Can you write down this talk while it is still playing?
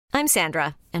I'm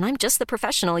Sandra, and I'm just the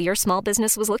professional your small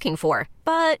business was looking for.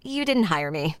 But you didn't hire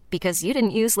me because you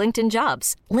didn't use LinkedIn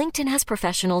Jobs. LinkedIn has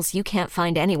professionals you can't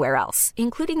find anywhere else,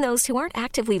 including those who aren't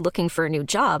actively looking for a new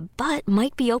job, but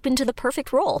might be open to the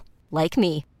perfect role, like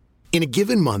me. In a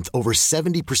given month, over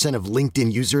 70% of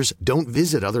LinkedIn users don't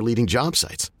visit other leading job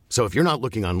sites. So if you're not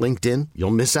looking on LinkedIn,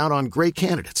 you'll miss out on great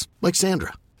candidates like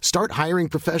Sandra. Start hiring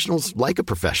professionals like a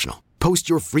professional. Post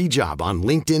your free job on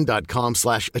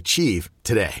linkedin.com/achieve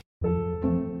today.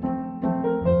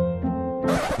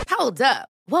 Hold up.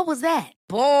 What was that?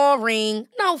 Boring.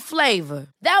 No flavor.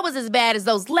 That was as bad as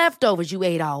those leftovers you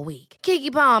ate all week.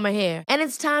 Keke Palmer here, and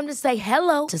it's time to say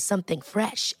hello to something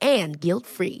fresh and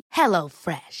guilt-free. Hello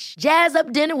Fresh. Jazz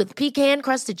up dinner with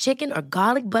pecan-crusted chicken or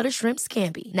garlic butter shrimp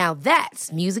scampi. Now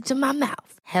that's music to my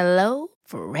mouth. Hello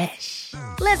Fresh.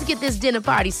 Let's get this dinner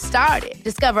party started.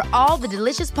 Discover all the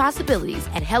delicious possibilities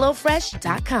at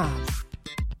hellofresh.com.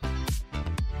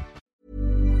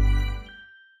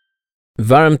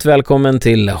 Varmt välkommen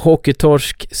till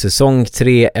Hockeytorsk säsong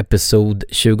 3 episod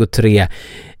 23.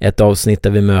 Ett avsnitt där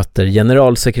vi möter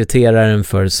generalsekreteraren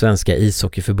för Svenska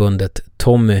ishockeyförbundet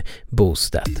Tommy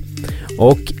Bostedt.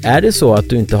 Och är det så att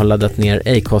du inte har laddat ner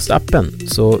Acast-appen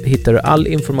så hittar du all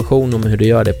information om hur du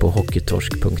gör det på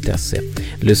hockeytorsk.se.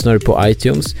 Lyssnar du på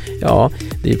iTunes? Ja,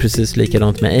 det är precis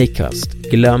likadant med Acast.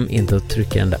 Glöm inte att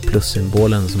trycka den där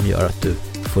plussymbolen som gör att du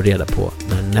får reda på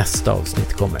när nästa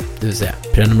avsnitt kommer, det vill säga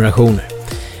prenumerationer.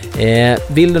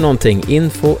 Vill du någonting?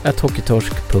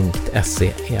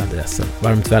 info@hockeytorsk.se är adressen.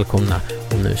 Varmt välkomna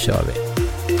och nu kör vi.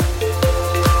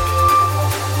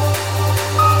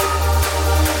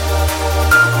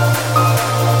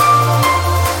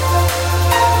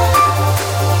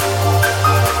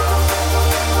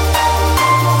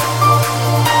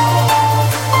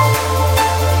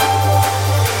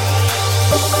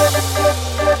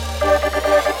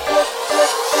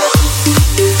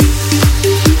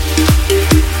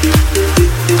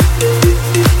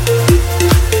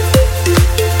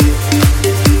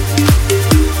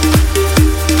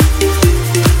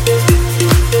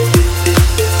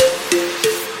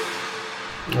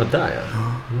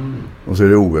 Och så är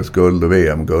det OS-guld och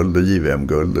VM-guld och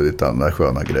JVM-guld och lite andra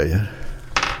sköna grejer.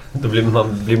 Då blir man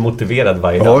motiverad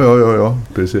varje dag. Ja,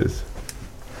 precis.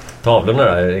 Tavlorna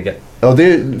där? Ja, det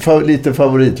är lite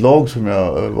favoritlag som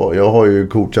jag har ju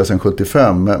coachat sedan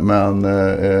 75, men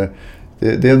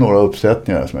det är några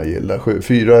uppsättningar som jag gillar.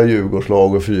 4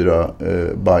 Djurgårdslag och 4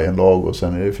 Bayernlag och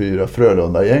sen är det 4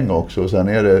 Frölunda-gäng också. Och sen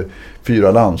är det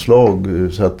 4 landslag,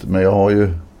 så att, men jag har ju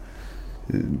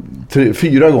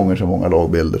 4 gånger så många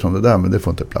lagbilder som det där, men det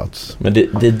får inte plats. Men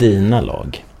det är dina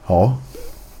lag? Ja,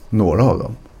 några av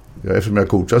dem. Eftersom jag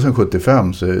coachar sedan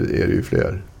 75 så är det ju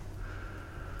fler.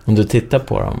 Om du tittar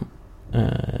på dem,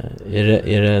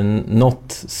 är det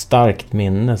något starkt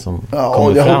minne som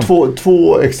kommer jag fram? har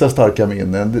två extra starka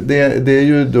minnen. Det är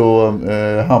ju då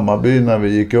Hammarby när vi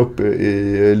gick upp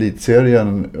i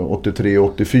elitserien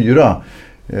 83-84.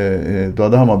 Då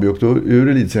hade Hammarby åkt ur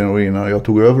elitserien år innan jag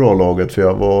tog över A-laget, för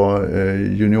jag var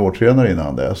juniortränare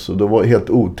innan dess. Och då var helt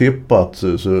otippat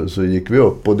så gick vi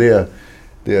upp, och det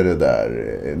är det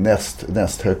där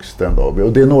näst högst den dag.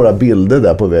 Och det är några bilder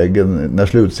där på väggen när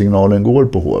slutsignalen går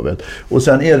på Hovet. Och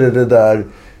sen är det där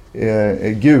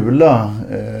gula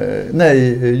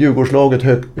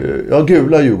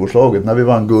Djurgårdslaget när vi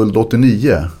vann guld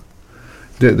 89.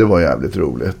 Det var jävligt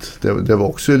roligt. Det var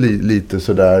också lite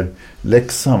sådär,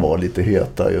 Leksand var lite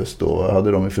heta just då.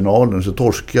 Hade de i finalen så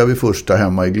torskade vi första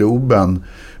hemma i Globen,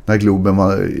 när Globen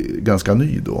var ganska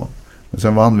ny då. Men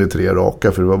sen vann vi 3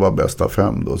 raka, för det var bara bästa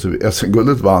 5 då. Så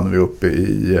SM-guldet vann vi uppe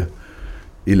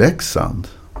i Leksand.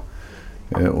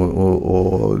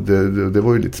 Och det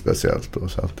var ju lite speciellt då.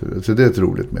 Så det är ett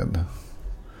roligt minne.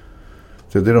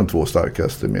 Så det är de 2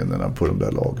 starkaste minnena på de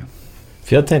där lagen.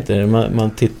 För jag tänkte,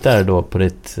 man tittar då på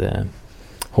ditt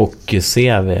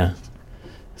hockey-CV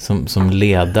som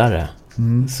ledare,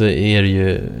 så är det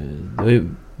ju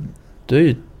du har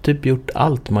ju typ gjort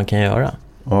allt man kan göra.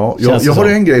 Ja, jag har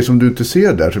en grej som du inte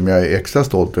ser där som jag är extra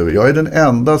stolt över. Jag är den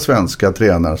enda svenska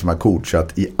tränaren som har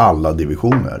coachat i alla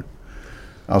divisioner.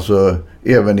 Alltså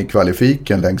även i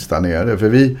kvalifiken längst där nere.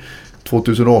 För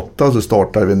 2008 så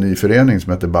startade vi en ny förening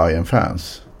som heter Bayern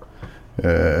Fans.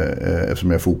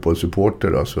 Eftersom jag är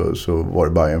fotbollssupporter då, så var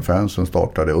det Bayern Fans som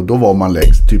startade. Och då var man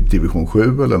längst typ division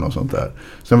 7 eller något sånt där.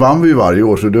 Sen vann vi ju varje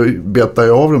år, så då betade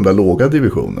jag av de där låga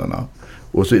divisionerna.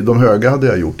 Och så, de höga hade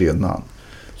jag gjort innan.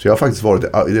 Så jag har faktiskt varit,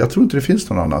 jag tror inte det finns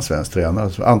någon annan svensk tränare.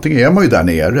 Så antingen är man ju där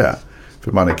nere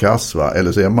för man är kass, va?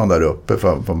 Eller så är man där uppe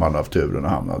för man har haft turen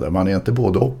att hamna där. Man är inte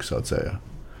både och, så att säga.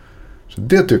 Så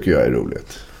det tycker jag är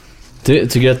roligt.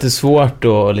 Tycker du att det är svårt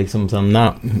att liksom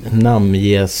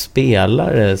namnge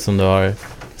spelare som du har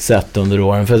sett under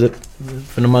åren? För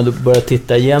när man börjar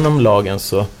titta igenom lagen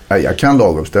så... Jag kan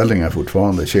laguppställningar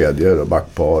fortfarande. Kedjor och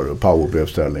backpar och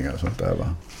powerplay-uppställningar och sånt där, va?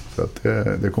 Så att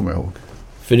det kommer jag ihåg.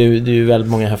 För det är ju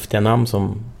väldigt många häftiga namn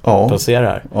som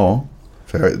passerar. Ja,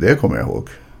 så det kommer jag ihåg.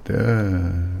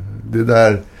 Det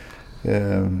där...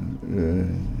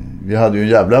 vi hade ju en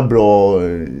jävla bra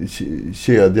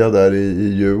kedja där i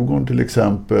Djurgården till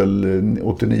exempel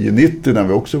 89-90 när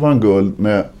vi också vann guld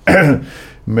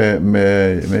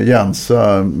med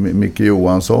Jensa, Micke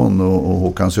Johansson och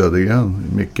Håkan Södergren.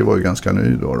 Micke var ju ganska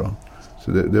ny då.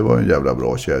 Så det var en jävla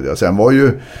bra kedja. Sen var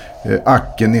ju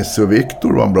Acke, Nisse och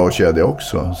Viktor var en bra kedja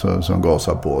också som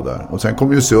gasade på där. Och sen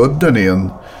kom ju Sudden in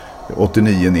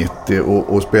 89-90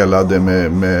 och spelade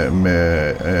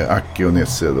med Acke och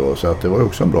Nisse då, så att det var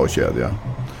också en bra kedja.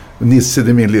 Nisse,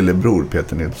 det är min lillebror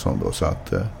Peter Nilsson då, så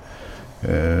att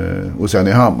och sen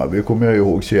i Hammarby kommer jag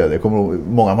ihåg kedja. Jag kommer ihåg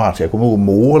många matcher, jag kommer ihåg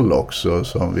mål också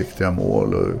som viktiga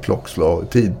mål och klockslag,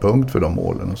 tidpunkt för de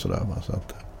målen och sådär, så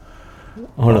att,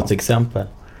 har du något exempel?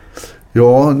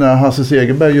 Ja, när Hasse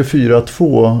Segerberg gör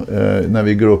 4-2 när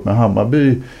vi går upp med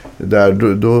Hammarby där, då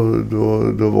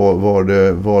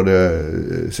var det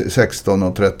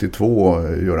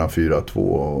 16:32 gör han 4-2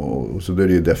 och så då är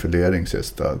det ju defilering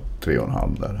sista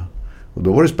 3,5 där. Och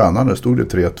då var det spännande, stod det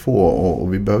 3-2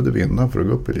 och vi behövde vinna för att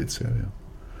gå upp i elitserien.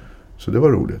 Så det var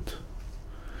roligt.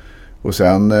 Och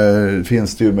sen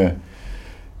finns det ju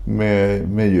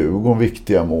med Djurgården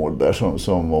viktiga mål där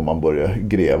som om man börjar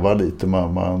gräva lite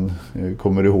man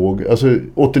kommer ihåg. Alltså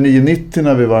 89-90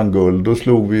 när vi vann guld, då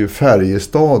slog vi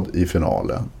Färjestad i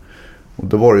finalen. Och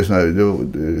då var det sån här,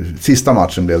 sista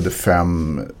matchen blev det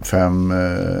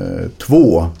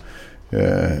 5-2.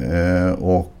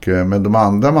 Men de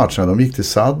andra matcherna, de gick till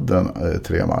Sadden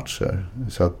 3 matcher.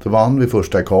 Så att då vann vi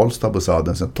första i Karlstad på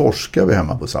Sadden, sen torskade vi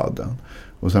hemma på Sadden.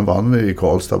 Och sen vann vi i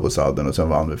Karlstad på Sadden och sen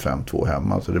vann vi 5-2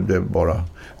 hemma. Så det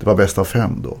var bäst av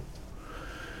 5 då.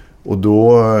 Och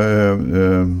då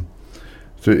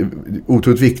så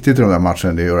otroligt viktigt i de där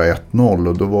matcherna det är att göra 1-0.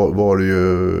 Och då var det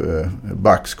ju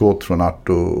backskott från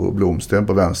Arto och Blomsten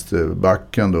på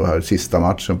vänsterbacken då här sista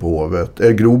matchen på Hovet,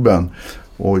 Groben.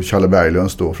 Och Challe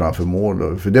Berglund står framför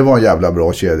mål. För det var en jävla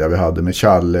bra kedja vi hade med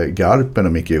Challe Garpen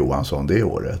och Micke Johansson det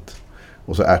året.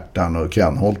 Och så Ärtan och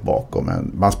Kenholt bakom.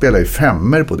 Men man spelade ju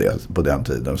 5 på den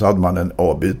tiden. Så hade man en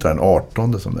avbytare, en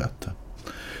 18 som det hette.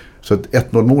 Så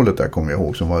ett 1-0 målet där kommer jag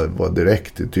ihåg som var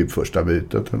direkt i typ första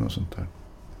bytet eller något sånt där.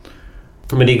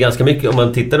 Men det är ganska mycket, om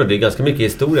man tittar då, det är ganska mycket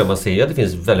historia. Man ser att det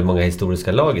finns väldigt många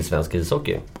historiska lag i svensk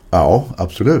ishockey. Ja,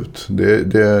 absolut.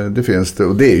 Det finns det.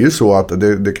 Och det är ju så att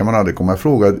det kan man aldrig komma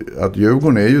ifrån att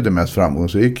Djurgården är ju det mest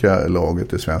framgångsrika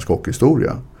laget i svensk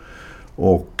hockeyhistoria.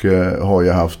 Och har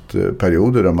ju haft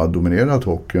perioder där man har dominerat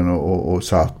hockeyn och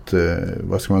satt,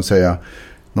 vad ska man säga,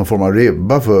 någon form av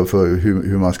ribba för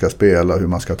hur man ska spela och hur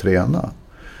man ska träna.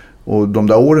 Och de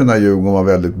där åren när Djurgården var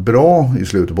väldigt bra i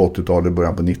slutet på 80-talet,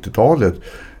 början på 90-talet,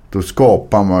 då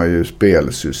skapar man ju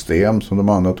spelsystem som de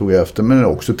andra tog efter, men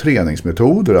också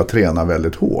träningsmetoder att träna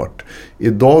väldigt hårt.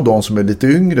 Idag de som är lite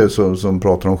yngre som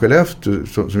pratar om Skellefteå,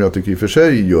 som jag tycker i och för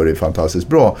sig gör det fantastiskt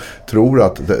bra, tror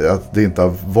att det inte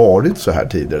har varit så här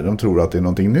tidigare. De tror att det är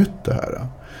någonting nytt det här.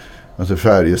 Alltså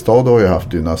Färjestad har ju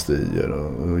haft dynastier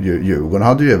och Djurgården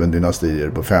hade ju även dynastier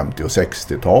på 50- och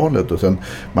 60-talet och sen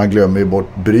man glömmer ju bort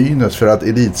Brynäs för att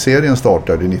elitserien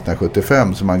startade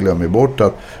 1975 så man glömmer bort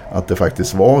att det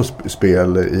faktiskt var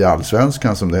spel i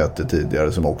Allsvenskan som det hette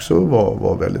tidigare som också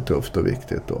var väldigt tufft och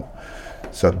viktigt då.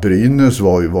 Så att Brynäs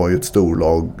var ju ett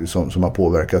storlag som har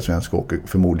påverkat svensk hockey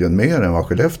förmodligen mer än vad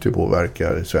Skellefteå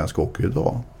påverkar svensk hockey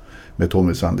idag med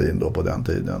Tommy Sandin då på den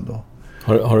tiden då.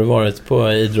 Har du varit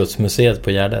på Idrottsmuseet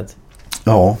på Gärdet?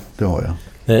 Ja, det har jag.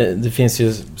 Det finns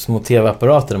ju små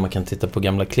tv-apparater där man kan titta på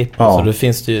gamla klipp. Ja. Så då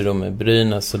finns det ju de med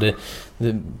Brynäs. Och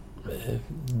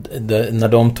när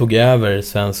de tog över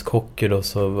svensk hockey då,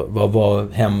 så vad var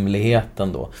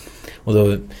hemligheten då? Och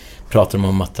då pratar de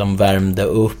om att de värmde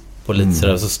upp och lite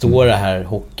sådär. Så står det här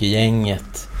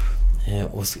hockeygänget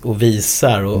och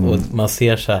visar och man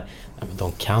ser så här, nej, men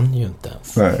de kan ju inte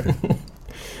ens. Nej.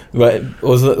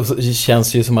 Och så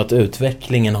känns det ju som att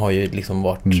utvecklingen har ju liksom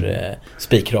varit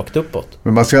spikrakt uppåt.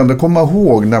 Men man ska ändå komma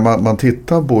ihåg när man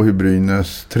tittar på hur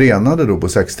Brynäs tränade då på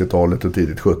 60-talet och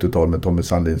tidigt 70-tal med Tommy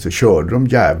Sandin så körde de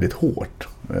jävligt hårt.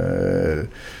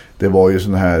 Det var ju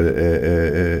såna här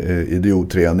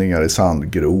idiotträningar i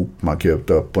sandgrop. Man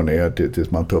köpte upp och ner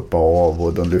tills man tuppade av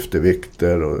och de lyfte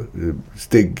vikter. Och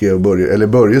Stigge och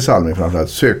Börje Salming framförallt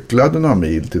cyklade några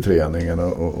mil till träningen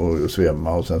och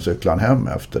svimma och sen cyklade han hem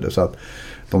efter det. Så att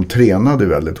de tränade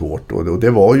väldigt hårt och det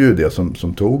var ju det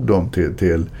som tog dem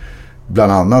till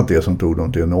bland annat det som tog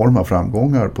dem till enorma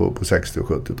framgångar på 60- och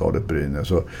 70-talet Brynäs.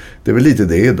 Så det är väl lite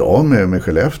det idag med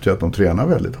Skellefteå, att de tränar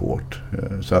väldigt hårt.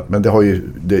 Så att, men det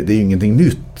är ju ingenting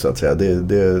nytt så att säga.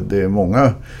 Det är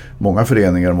många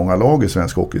föreningar, många lag i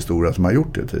svensk hockeyhistoria som har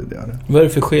gjort det tidigare. Vad är det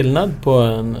för skillnad på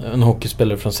en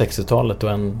hockeyspelare från 60-talet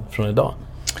och en från idag?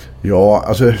 Ja,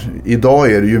 alltså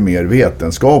idag är det ju mer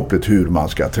vetenskapligt hur man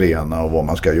ska träna och vad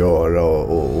man ska göra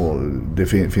och det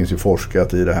finns ju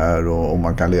forskat i det här och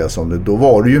man kan läsa om det. Då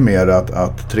var det ju mer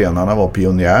att tränarna var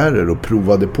pionjärer och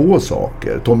provade på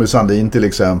saker. Tommy Sandin till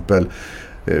exempel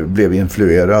blev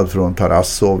influerad från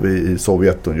Tarasov i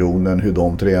Sovjetunionen, hur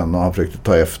de tränade, och han försökte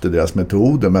ta efter deras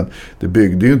metoder, men det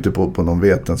byggde ju inte på någon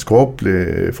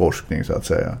vetenskaplig forskning så att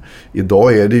säga.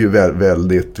 Idag är det ju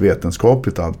väldigt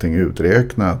vetenskapligt allting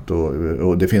uträknat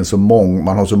och det finns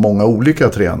man har så många olika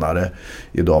tränare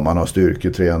idag. Man har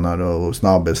styrketränare och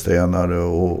snabbhetstränare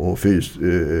och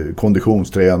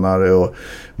konditionstränare och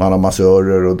man har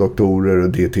massörer och doktorer och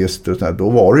dietister och sådär. Då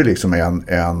var det liksom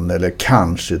en eller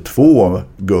kanske 2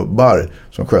 gubbar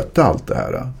som skötte allt det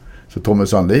här. Så Tommy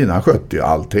Sandin, han skötte ju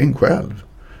allting själv.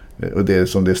 Och det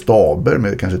är staber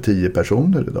med kanske 10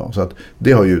 personer idag. Så att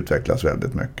det har ju utvecklats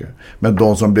väldigt mycket. Men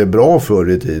de som blev bra förr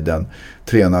i tiden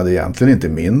tränade egentligen inte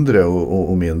mindre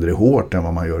och mindre hårt än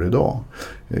vad man gör idag.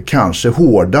 Kanske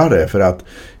hårdare, för att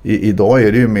idag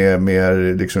är det ju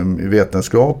mer liksom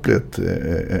vetenskapligt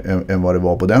än vad det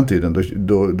var på den tiden.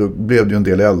 Då blev det ju en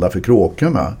del eldar för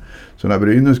kråkorna. Så när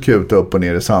Brynäs kutade upp och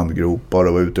ner i sandgropar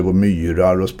och var ute på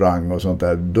myrar och sprang och sånt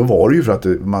där, då var det ju för att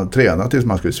man tränade tills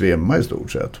man skulle svimma i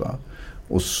stort sett. Va?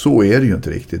 Och så är det ju inte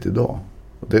riktigt idag.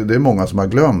 Det är många som har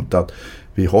glömt att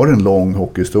vi har en lång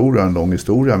hockeyhistoria, en lång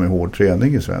historia med hård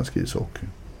träning i svensk ishockey.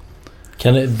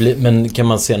 Men kan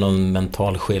man se någon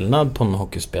mental skillnad på en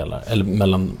hockeyspelare? Eller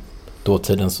mellan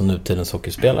dåtidens och nutidens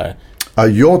hockeyspelare? Ja,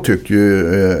 jag tycker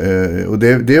ju, och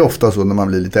det är ofta så när man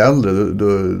blir lite äldre, då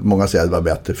många säger att det var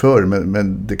bättre förr,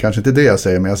 men det kanske inte är det jag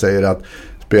säger, men jag säger att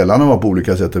spelarna var på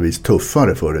olika sätt och vis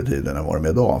tuffare förr i tiden än vad de är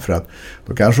idag. För att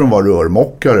då kanske de var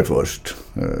rörmockare först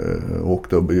och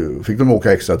då fick de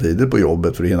åka extra tidigt på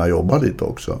jobbet för att hinna jobba lite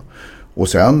också. Och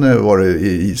sen var det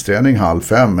isträning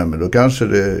 4:30, men då kanske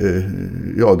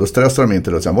då stressade de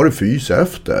inte. Sen var det fys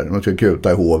efter. De skulle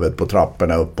kuta i hovet på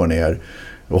trapporna upp och ner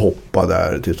och hoppa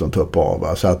där tills de tuppade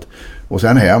av. Så att, och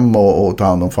sen hem och ta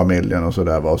hand om familjen och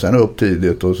sådär. Och sen upp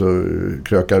tidigt och så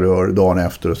kröka rör dagen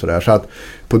efter och sådär. Så att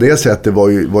på det sättet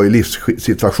var ju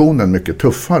livssituationen mycket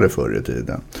tuffare förr i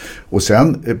tiden. Och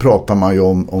sen pratar man ju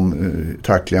om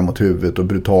tacklingar mot huvudet och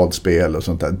brutalt spel och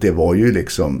sånt där. Det var ju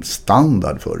liksom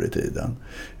standard förr i tiden.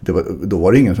 Då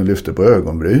var det ingen som lyfte på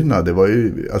ögonbryna. Det var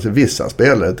ju, alltså vissa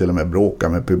spelare till och med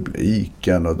bråkade med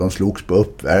publiken och de slogs på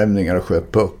uppvärmningar och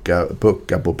sköt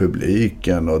puckar på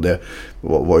publiken och det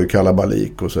var ju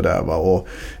kalabalik och sådär. Och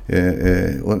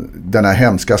den här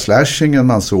hemska slashingen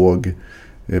man såg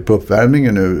på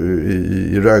uppvärmningen nu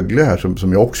i Rögle här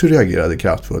som jag också reagerade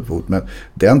kraftfullt mot, men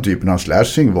den typen av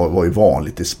slashing var ju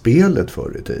vanligt i spelet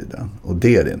förr i tiden och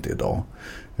det är det inte idag.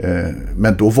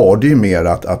 Men då var det ju mer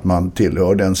att man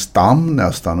tillhörde en stam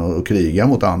nästan och kriga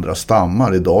mot andra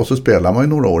stammar. Idag så spelar man ju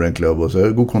några år i en klubb och så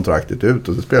går kontraktet ut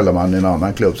och så spelar man i en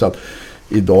annan klubb. Så att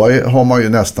idag har man ju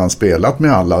nästan spelat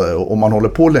med alla. Om man håller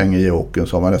på länge i hockeyn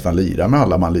så har man nästan lirat med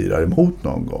alla man lirar emot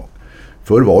någon gång.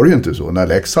 Förr var det ju inte så. När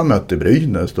Leksand mötte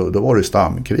Brynäs då var det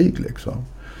stamkrig liksom.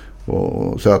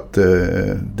 Och så att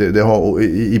det har,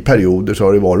 i perioder så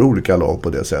har det varit olika lag på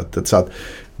det sättet. Så att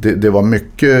det var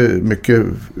mycket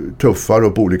tuffare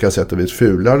och på olika sätt och vis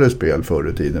fulare spel förr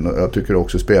i tiden. Och jag tycker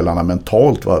också spelarna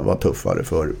mentalt var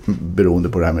tuffare beroende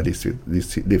på det här med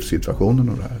livssituationen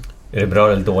och det här. Är det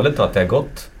bra eller dåligt då att det har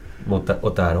gått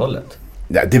åt det här hållet?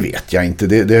 Nej, det vet jag inte.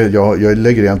 Jag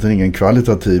lägger egentligen ingen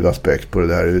kvalitativ aspekt på det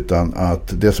där, utan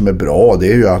att det som är bra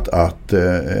det är ju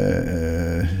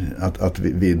att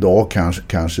vi idag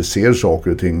kanske ser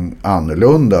saker och ting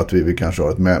annorlunda, att vi kanske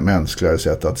har ett mänskligare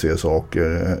sätt att se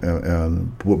saker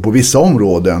på vissa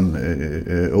områden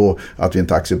och att vi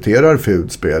inte accepterar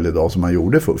fult spel idag som man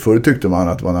gjorde förr tyckte man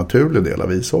att det var en naturlig del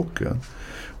av ishockeyn.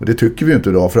 Och det tycker vi inte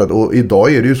idag, och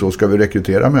idag är det ju så, ska vi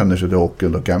rekrytera människor till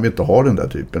hockeyn, då kan vi inte ha den där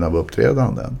typen av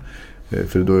uppträdanden.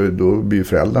 För då blir ju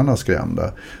föräldrarna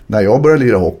skrämda. När jag började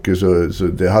lira hockey så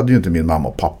det hade ju inte min mamma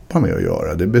och pappa med att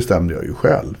göra, det bestämde jag ju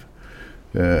själv.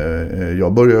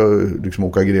 Jag började liksom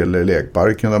åka grill i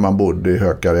lekparken där man bodde i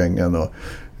Hökarängen och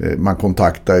man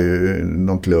kontaktade ju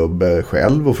någon klubb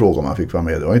själv och frågade om man fick vara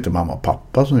med. Det var inte mamma och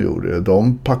pappa som gjorde det.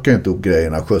 De packade inte upp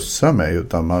grejerna och skjutsa mig,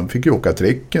 utan man fick ju åka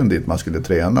tricken dit man skulle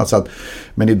träna. Så att,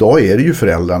 men idag är det ju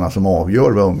föräldrarna som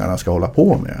avgör vad ungarna ska hålla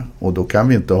på med. Och då kan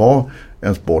vi inte ha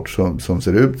en sport som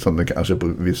ser ut som det kanske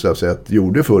på vissa sätt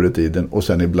gjorde förr i tiden och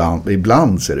sen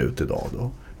ibland ser ut idag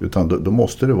då. Utan då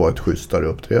måste det vara ett schysstare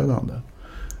uppträdande.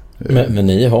 Men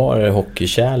ni har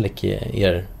hockeykärlek i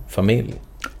er familj?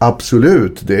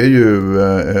 Absolut, det är ju,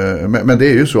 men det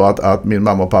är ju så att min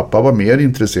mamma och pappa var mer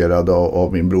intresserade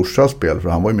av min brorsas spel, för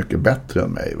han var ju mycket bättre än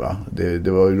mig. Va?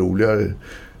 Det var ju roligare,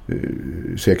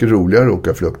 säkert roligare att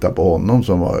åka flukta på honom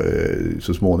som var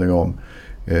så småningom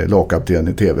lagkapten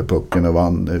i TV-pucken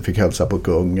och fick hälsa på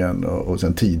kungen och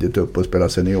sen tidigt upp och spela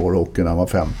seniorhockey när han var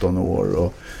 15 år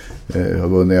och har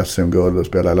vunnit SM-guld och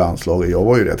spelat i landslaget. Jag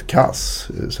var ju rätt kass,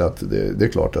 så att det är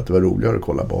klart att det var roligare att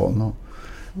kolla på honom.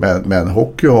 Men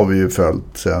hockey har vi ju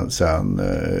följt sen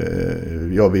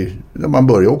när man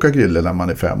börjar åka griller när man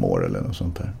är 5 år eller något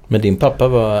sånt där. Men din pappa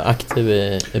var aktiv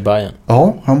i Bayern?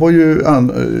 Ja, han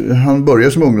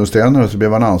började som ungdomstränare, så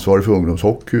blev han ansvarig för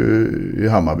ungdomshockey i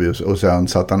Hammarby och sen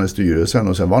satt han i styrelsen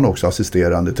och sen var han också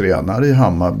assisterande tränare i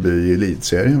Hammarby i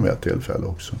elitserien vid ett tillfälle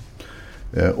också.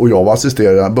 Och jag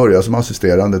började som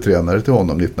assisterande tränare till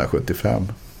honom 1975.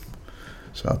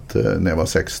 Så att när jag var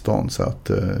 16, så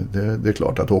att det är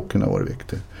klart att hockeyn har varit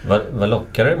viktig. Vad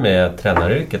lockar det med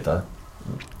tränaryrket då?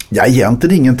 Ja,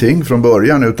 egentligen ingenting från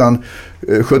början, utan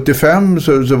 75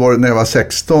 så var det, när jag var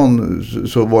 16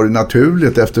 så var det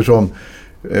naturligt, eftersom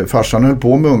farsan höll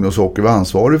på med ungdomshockey, var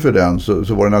ansvarig för den,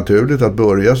 så var det naturligt att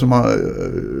börja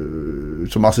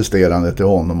som assisterande till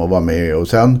honom och vara med. Och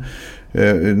sen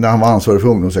när han var ansvarig för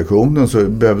ungdomssektionen så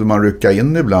behövde man rycka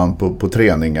in ibland på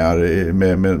träningar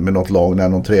med något lag när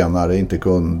någon tränare inte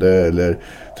kunde eller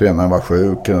tränaren var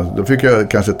sjuk. Då fick jag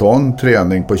kanske ta en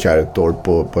träning på Kärrtorp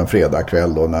på en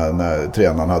fredagkväll då, när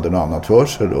tränaren hade något annat för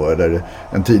sig då, eller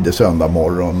en tidig söndag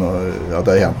morgon och det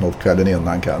hade hänt något kvällen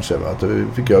innan kanske. Va? Då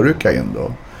fick jag rycka in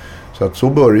då. Så att så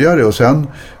började det, och sen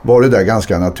var det där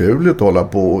ganska naturligt att hålla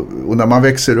på. Och när man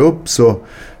växer upp så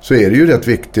är det ju rätt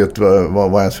viktigt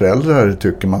vad ens föräldrar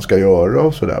tycker man ska göra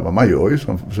och sådär. Man gör ju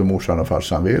som morsan och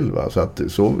farsan vill. Va? Så att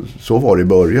så var det i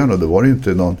början, och det var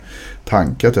inte någon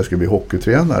tanke att jag skulle bli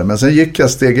hockeytränare. Men sen gick jag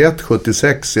steg 1,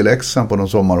 76 i Leksand på någon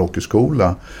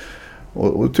sommarhockeyskola.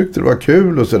 Och tyckte det var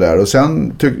kul och sådär. Och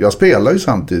sen jag spelade ju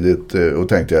samtidigt och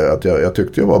tänkte att jag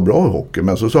tyckte jag var bra i hockey.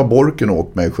 Men så sa Borken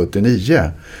åt mig 79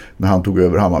 när han tog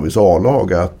över Hammarbys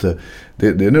A-lag att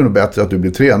det är nog bättre att du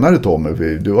blir tränare, Tommy. För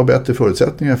du har bättre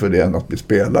förutsättningar för det än att bli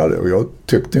spelare. Och jag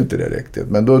tyckte inte det riktigt.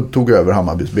 Men då tog jag över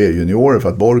Hammarbys B-juniorer för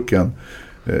att Borken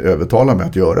övertalade mig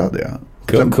att göra det.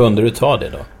 Kunde du ta det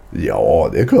då? Ja,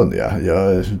 det kunde jag.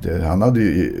 Han hade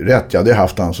ju rätt. Jag hade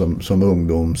haft han som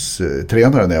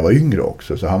ungdomstränare när jag var yngre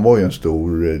också. Så han var ju en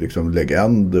stor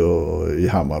legend i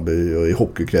Hammarby och i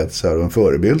hockeykretsar och en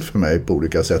förebild för mig på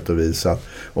olika sätt och vis. Att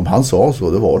om han sa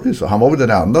så, då var det så. Han var väl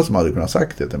den enda som hade kunnat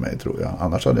sagt det till mig, tror jag.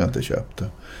 Annars hade jag inte köpt det.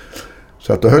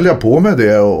 Så att då höll jag på med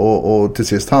det och till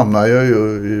sist hamnade jag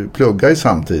ju plugga i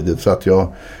samtidigt, så att jag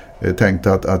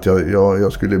tänkte att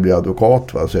jag skulle bli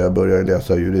advokat. Va? Så jag började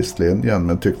läsa juristlinjen,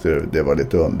 men tyckte det var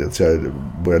lite underligt. Så jag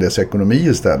började läsa ekonomi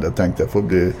istället. Tänkte jag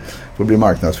får bli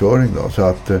marknadsföring då. Så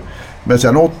att, men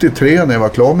sen 83 när jag var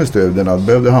klar med studierna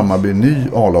behövde Hammarby en ny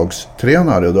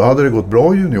A-lagstränare. Och då hade det gått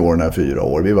bra juniorerna i 4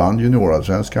 år. Vi vann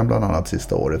juniorallsvenskan bland annat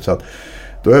sista året. Så att,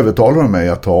 då övertalade de mig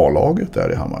att ta A-laget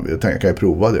där i Hammarby. Jag tänkte, kan jag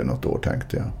prova det något år,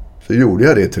 tänkte jag. Så gjorde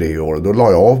jag det i 3 år. Och då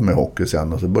la jag av med hockey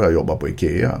sen och så började jag jobba på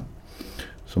Ikea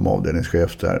som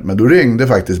avdelningschef där. Men då ringde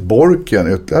faktiskt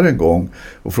Borken ytterligare en gång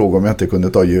och frågade om jag inte kunde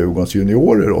ta Djurgårdens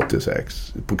juniorer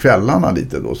 86. På kvällarna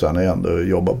lite då, så han ändå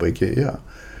jobbade på Ikea.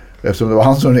 Eftersom det var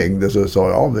han som ringde så sa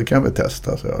jag, ja det kan vi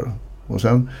testa. Så jag. Och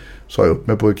sen sa jag upp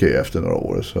mig på Ikea efter några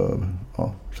år. Så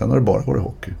ja, sen har det bara varit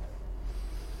hockey.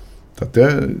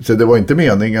 Så det var inte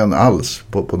meningen alls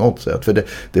på något sätt. För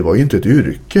det var ju inte ett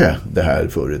yrke det här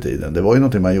förr i tiden. Det var ju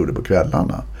någonting man gjorde på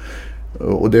kvällarna.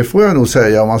 Och det får jag nog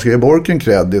säga, om man ska ge Borken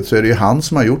kredit så är det ju han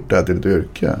som har gjort det här till ett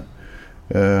yrke.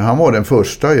 Han var den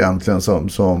första egentligen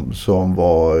som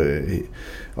var...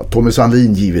 Ja, Tommy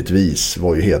Sandlin givetvis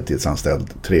var ju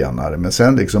heltidsanställd tränare. Men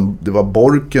sen liksom, det var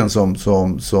Borken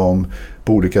som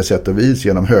på olika sätt och vis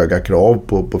genom höga krav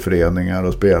på föreningar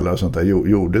och spelare och sånt där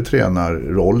gjorde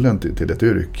tränarrollen till ett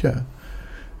yrke.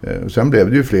 Sen blev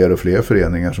det ju fler och fler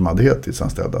föreningar som hade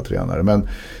heltidsanställda tränare. Men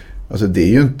alltså det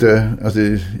är ju inte, alltså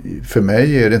för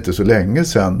mig är det inte så länge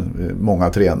sedan många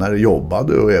tränare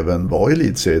jobbade och även var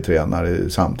elitserietränare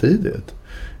samtidigt.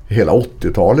 hela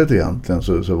 80-talet egentligen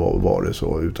så var det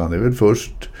så. Utan det är väl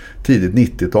först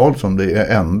tidigt 90-tal som det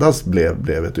endast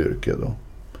blev ett yrke då.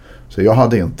 Så jag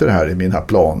hade inte det här i mina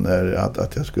planer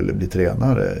att jag skulle bli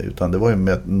tränare. Utan det var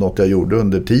ju något jag gjorde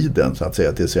under tiden så att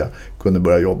säga, tills jag kunde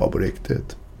börja jobba på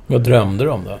riktigt. Vad drömde du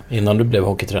om då, innan du blev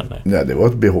hockeytränare? Nej, det var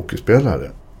att bli hockeyspelare.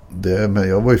 Men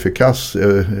jag var ju för kass.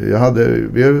 Jag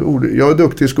var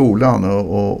duktig i skolan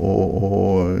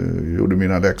och gjorde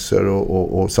mina läxor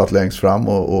och satt längst fram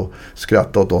och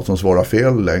skrattade åt de som svarade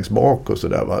fel längst bak och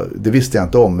sådär. Det visste jag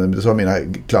inte om, men det har mina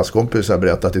klasskompisar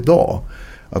berättat idag.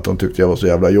 Att de tyckte jag var så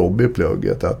jävla jobbig i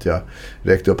plugget, att jag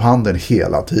räckte upp handen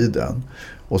hela tiden.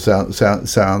 Och sen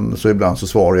så ibland så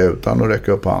svarade jag utan att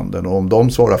räcka upp handen. Och om de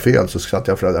svarade fel så satt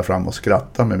jag där fram och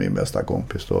skrattade med min bästa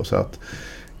kompis då. Så att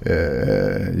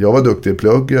jag var duktig i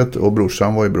plugget och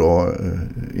brorsan var ju bra,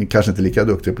 kanske inte lika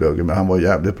duktig i plugget, men han var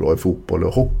jävligt bra i fotboll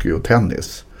och hockey och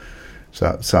tennis. Så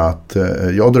att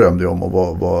jag drömde om att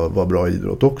vara bra i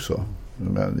idrott också.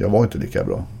 Men jag var inte lika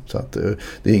bra. Så att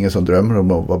det är ingen som drömmer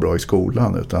om att vara bra i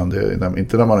skolan, utan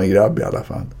inte när man är grabb i alla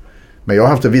fall. Men jag har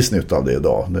haft en viss nytta av det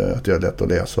idag. Att jag är lätt att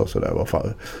läsa och sådär.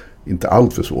 Inte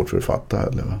allt för svårt för att fatta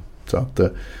heller. Så att,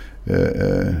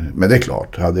 men det är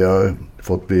klart, hade jag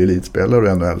fått bli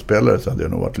elitspelare och NHL-spelare så hade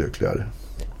jag nog varit lyckligare.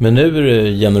 Men nu är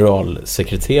du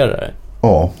generalsekreterare.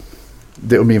 Ja,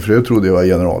 och min fru trodde jag var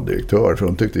generaldirektör, för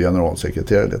hon tyckte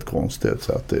generalsekreterare lät konstigt.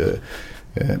 Så att,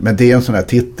 men det är en sån här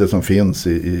titel som finns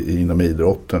inom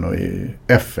idrotten och i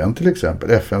FN till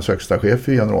exempel. FNs högsta chef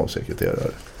är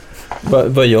generalsekreterare.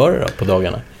 Vad gör du då på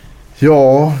dagarna?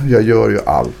 Ja, jag gör ju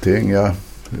allting. Jag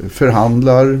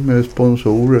förhandlar med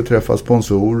sponsorer, träffar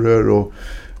sponsorer och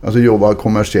alltså jobbar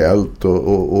kommersiellt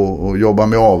och jobbar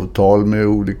med avtal med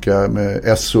olika,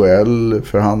 med SHL,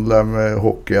 förhandlar med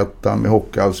Hockeyettan, med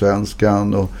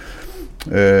Hockeyallsvenskan och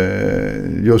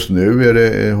just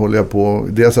nu håller jag på,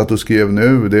 det jag satt och skrev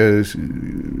nu, det är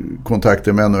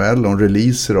kontakter med NHL om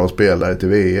releaser av spelare till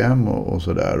VM och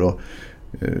sådär och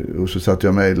så satt jag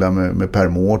och mejlade med Per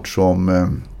Mårts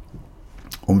om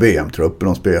VM-truppen,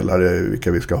 om spelare,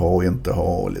 vilka vi ska ha och inte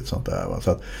ha och lite sånt där. Va?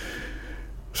 Så att,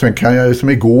 sen kan jag, som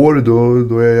igår,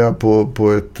 då är jag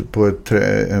på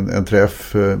en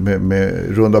träff med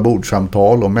runda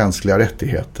bordsamtal om mänskliga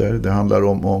rättigheter. Det handlar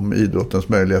om idrottens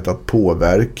möjlighet att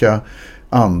påverka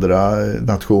andra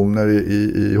nationer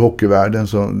i hockeyvärlden,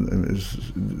 som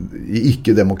i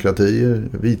icke-demokratier,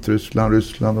 Vitryssland,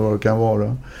 Ryssland och vad det kan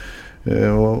vara.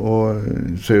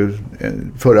 Så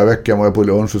förra veckan var jag på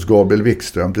lunch hos Gabriel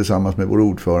Wikström tillsammans med vår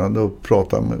ordförande och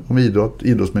pratade om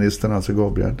idrottsministern, alltså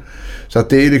Gabriel. Så att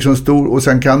det är liksom stor, och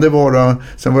sen kan det vara,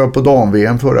 sen var jag på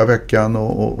dam-VM förra veckan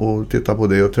och tittade på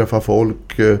det och träffa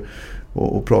folk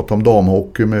och prata om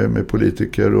damhockey med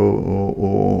politiker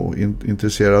och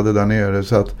intresserade där nere.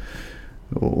 Så att,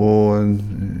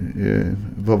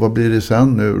 vad blir det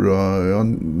sen nu då? Ja,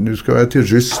 nu ska jag till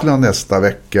Ryssland nästa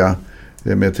vecka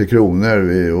med 3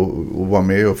 kronor och vara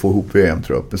med och få ihop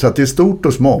VM-truppen. Så att det är stort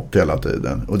och smått hela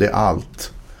tiden. Och det är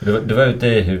allt. Du var ute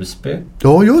i Husby?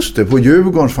 Ja, just det. På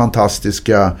Djurgårdens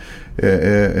fantastiska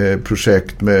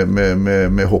projekt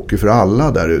med hockey för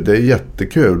alla där. Det är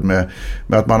jättekul med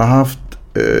att man har haft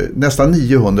nästan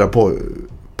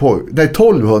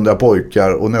 1200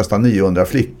 pojkar och nästan 900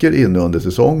 flickor inne under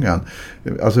säsongen.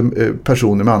 Alltså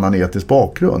personer med annan etnisk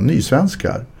bakgrund,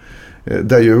 nysvenskar.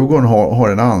 Där Djurgården har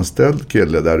en anställd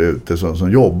kille där ute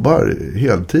som jobbar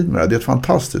heltid med det. Det är ett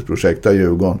fantastiskt projekt där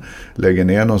Djurgården lägger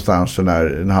ner någonstans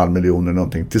 500 000 eller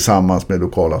någonting tillsammans med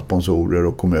lokala sponsorer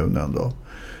och kommunen då.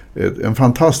 En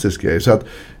fantastisk grej. Så att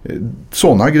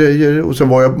sådana grejer. Och sen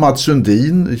var jag Mats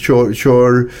Sundin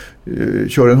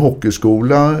kör en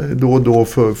hockeyskola då och då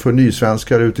för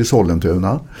nysvenskar ute i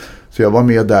Sollentuna. Så jag var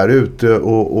med där ute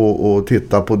och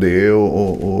tittade på det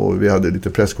och vi hade lite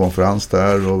presskonferens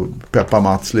där och peppa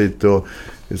Mats lite och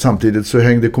samtidigt så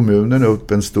hängde kommunen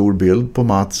upp en stor bild på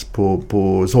Mats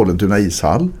på Sollentuna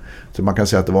ishall. Så man kan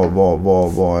säga att det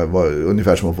var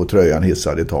ungefär som att få tröjan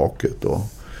hissad i taket då.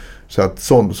 Så att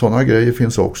sådana grejer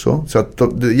finns också. Så att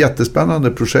det är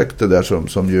jättespännande projekt där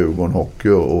som Djurgården Hockey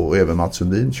och även Mats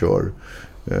Sundin kör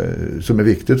som är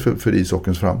viktigt för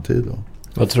ishockeyns framtid då.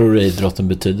 Vad tror du idrotten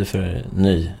betyder för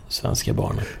ny svenska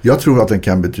barnen? Jag tror att den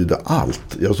kan betyda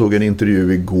allt. Jag såg en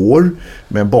intervju igår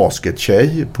med en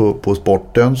baskettjej på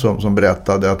sporten som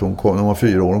berättade att hon var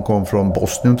 4 år, hon kom från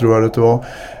Bosnien tror jag det var.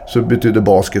 Så betydde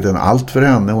basketen allt för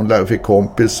henne. Hon fick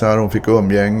kompisar, hon fick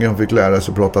umgänge, hon fick lära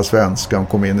sig prata svenska, hon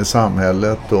kom in i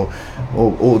samhället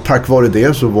och tack vare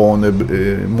det så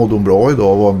mådde hon bra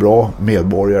idag och var en bra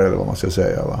medborgare eller vad man ska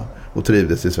säga va? Och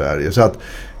trivdes i Sverige. Så att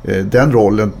Den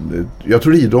rollen, jag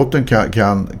tror idrotten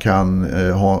kan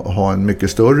ha en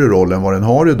mycket större roll än vad den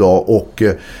har idag, och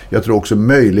jag tror också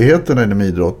möjligheterna inom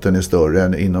idrotten är större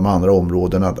än inom andra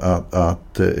områden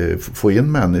att få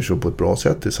in människor på ett bra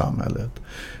sätt i samhället.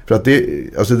 För att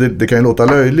det kan ju låta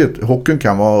löjligt. Hockeyn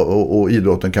kan vara och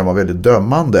idrotten kan vara väldigt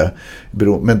dömande,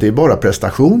 men det är bara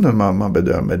prestationen man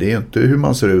bedömer. Det är inte hur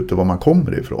man ser ut och var man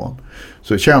kommer ifrån.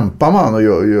 Så kämpar man och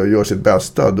gör sitt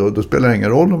bästa, då spelar det ingen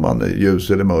roll om man är ljus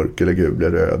eller mörk eller gul eller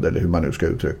röd eller hur man nu ska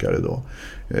uttrycka det då.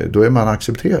 Då är man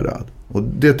accepterad. Och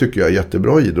det tycker jag är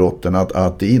jättebra i idrotten,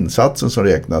 att det är insatsen som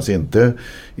räknas,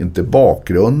 inte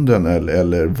bakgrunden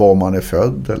eller var man är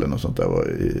född eller något sånt där.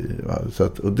 Så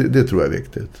och det tror jag är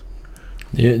viktigt.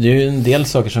 Det är ju en del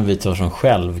saker som vi tar som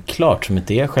självklart, som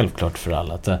inte är självklart för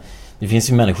alla. Att det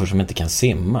finns ju människor som inte kan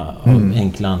simma av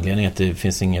enkla anledningar att det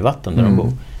finns inget vatten där de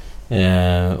bor.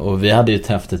 Och vi hade ju ett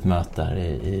häftigt möte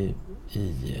där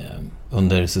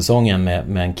under säsongen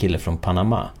med en kille från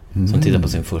Panama som tittade på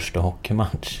sin första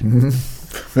hockeymatch.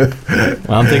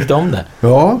 Och han tyckte om det.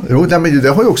 Ja, men det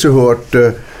har jag också hört.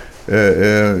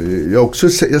 Jag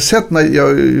har sett när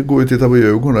jag går och tittar på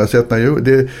Djurgården, jag har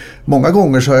sett många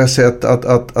gånger så har jag sett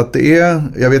att det är,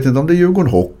 jag vet inte om det är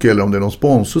Djurgården Hockey eller om det är någon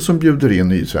sponsor som bjuder in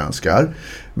nysvenskar,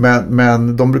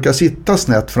 men de brukar sitta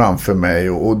snett framför mig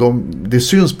och det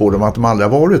syns på dem att de aldrig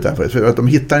har varit där, för att de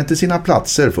hittar inte sina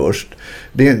platser först.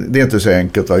 Det är inte så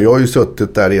enkelt, va? Jag har ju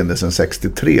suttit där inne sedan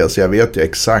 63, så jag vet ju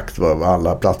exakt vad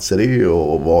alla platser är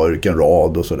och vilken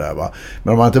rad och sådär, va.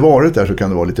 Men om man inte varit där så kan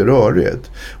det vara lite rörigt.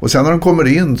 Och sen när de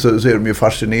kommer in så är de ju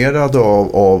fascinerade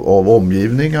av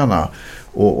omgivningarna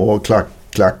och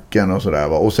klacken och sådär,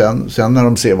 va. Och sen när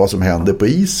de ser vad som händer på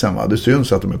isen, va, det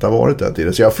syns att de inte har varit där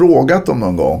tidigare. Så jag har frågat dem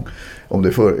någon gång om det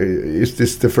is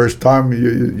this the first time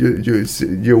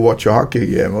you watch a hockey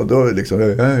game? Och då liksom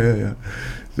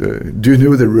do you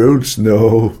know the rules?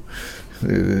 No.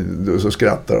 Så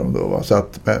skrattar de då, va. Så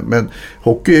att, men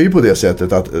hockey är ju på det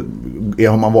sättet att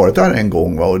har man varit där en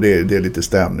gång, va, och det är lite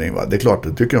stämning, va, det är klart,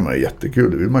 det tycker man är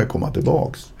jättekul, då vill man ju komma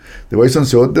tillbaks. Det var ju som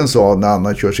Sudden sa när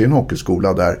Anna kör sin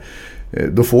hockeyskola där,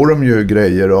 då får de ju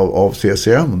grejer av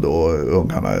CCM då,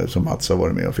 ungarna som Mats har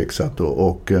varit med och fixat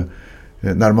och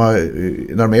när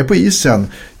de är på isen,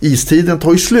 istiden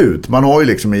tar ju slut. Man har ju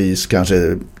liksom is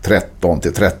kanske 13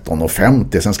 till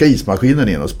 13:50, sen ska ismaskinen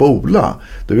in och spola.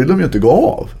 Då vill de ju inte gå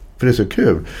av, för det är så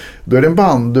kul. Då är det en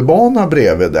bandybana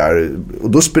bredvid där,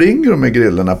 och då springer de med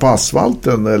grillarna på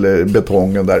asfalten eller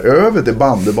betongen där över till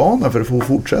bandybanan för att få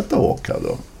fortsätta åka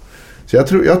då. Så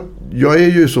jag är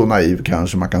ju så naiv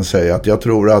kanske man kan säga, att jag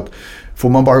tror att får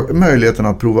man bara möjligheten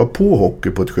att prova på hockey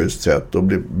på ett schysst sätt och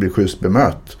bli schysst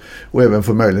bemött, och även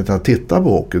få möjligheten att titta på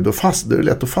hockey, då det är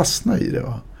lätt att fastna i det,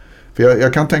 va? För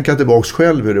jag kan tänka tillbaks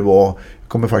själv hur det var. Jag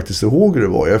kommer faktiskt ihåg hur det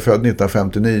var. Jag är född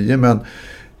 1959, men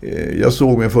jag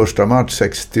såg min första match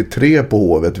 63 på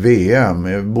Hovet, VM.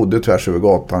 Jag bodde tvärs över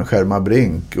gatan,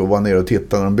 Skärmarbrink, och var nere och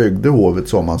tittade när de byggde Hovet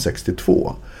sommaren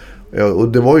 62. Och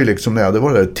det var ju liksom när jag hade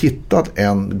varit där tittat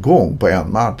en gång på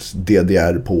en match,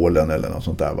 DDR-Polen eller något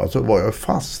sånt där, va? Så var jag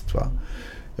fast, va.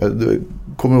 Jag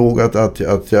kommer ihåg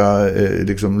att jag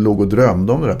liksom låg och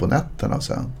drömde om det där på nätterna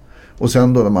sen. Och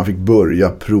sen då när man fick börja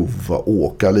prova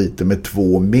åka lite med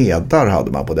 2 medar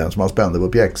hade man på den som man spände på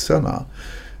pjäxorna.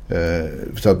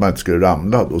 Så att man inte skulle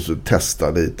ramla, och så testa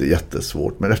lite,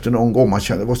 jättesvårt. Men efter någon gång man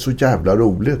kände det var så jävla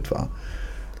roligt, va.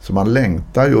 Så man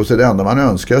längtar ju, och så det enda man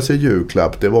önskade sig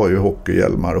julklapp, det var ju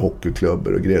hockeyhjälmar och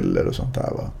hockeyklubbor och griller och sånt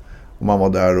där, va. Och man var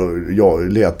där och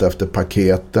jag letade efter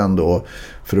paketen då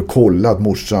för att kolla att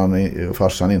morsan och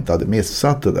farsan inte hade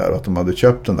missat det där, att de hade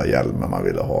köpt den där hjälmen man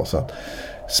ville ha, så att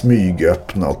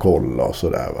smygöppna och kolla och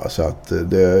sådär, va. Så att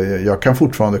jag kan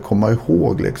fortfarande komma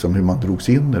ihåg liksom hur man drogs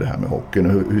in i det här med hockeyn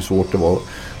och hur svårt det var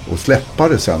att släppa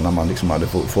det sen när man liksom hade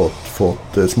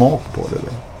fått smak på det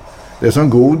då. Det är som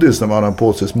godis när man har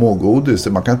på sig smågodis.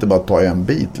 Man kan inte bara ta en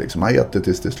bit liksom. Man äter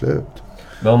tills det är slut.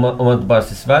 Men om man inte bara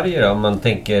ser Sverige då, om man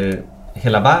tänker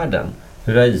hela världen.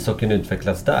 Hur har ishockeyn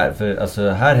utvecklats där? För alltså,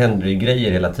 här händer ju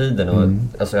grejer hela tiden. Och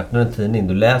alltså, öppnar en tidning,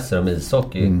 du läser om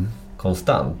ishockey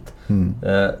konstant.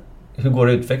 Hur går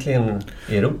utvecklingen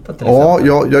i Europa till exempel?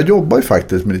 Ja, jag jobbar ju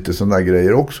faktiskt med lite sådana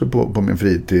grejer också på min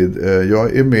fritid.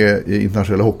 Jag är med i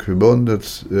Internationella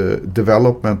Hockeyförbundets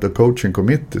Development and Coaching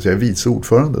Committee, så jag är vice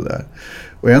ordförande där.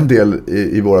 Och en del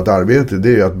i vårt arbete,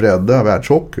 det är att bredda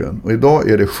världshockeyn. Och idag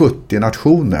är det 70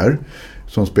 nationer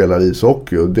som spelar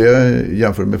ishockey, och det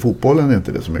jämfört med fotbollen är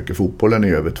inte det så mycket. Fotbollen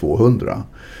är över 200.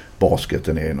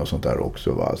 Basketen är något sånt där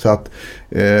också. Va? Så att,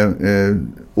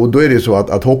 och då är det så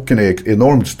att hockeyn är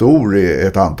enormt stor i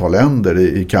ett antal länder,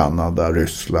 i Kanada,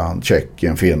 Ryssland,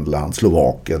 Tjeckien, Finland,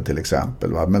 Slovakien till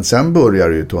exempel. Va? Men sen börjar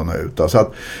det ju tunna ut. Så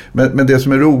att, men det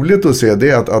som är roligt att se, det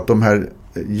är att de här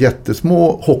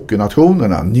jättesmå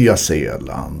hockeynationerna, Nya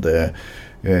Zeeland,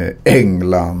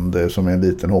 England som är en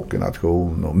liten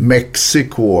hockeynation, och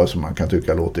Mexiko som man kan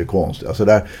tycka låter konstigt. Alltså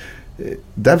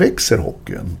där växer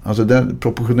hockeyn. Alltså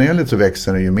proportionellt så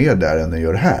växer den ju mer där än den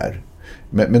gör här.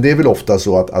 Men det är väl ofta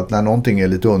så att när någonting är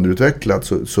lite underutvecklat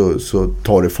så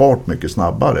tar det fart mycket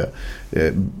snabbare.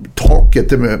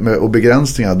 Taket och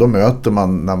begränsningar, då möter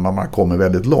man när man kommer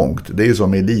väldigt långt. Det är ju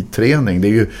som elitträning. Det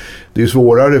är ju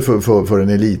svårare för en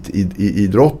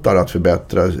elitidrottare att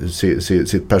förbättra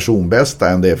sitt personbästa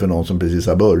än det är för någon som precis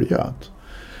har börjat.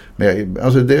 Men,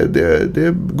 alltså det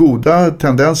är goda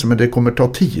tendenser, men det kommer ta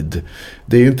tid.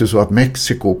 Det är ju inte så att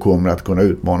Mexiko kommer att kunna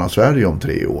utmana Sverige om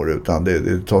 3 år, utan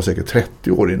det tar säkert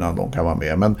 30 år innan de kan vara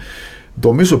med. Men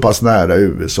de är så pass nära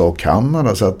USA och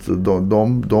Kanada så att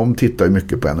de tittar ju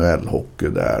mycket på NHL-hockey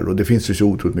där, och det finns ju så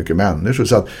otroligt mycket människor.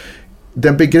 Så att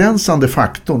den begränsande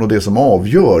faktorn och det som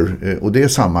avgör, och det är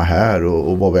samma här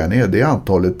och vad vi än är, det är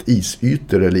antalet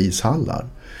isytor eller ishallar.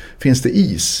 Finns det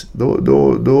is,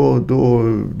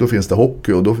 då finns det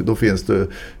hockey, och då finns det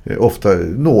ofta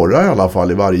några i alla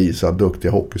fall i varje ishall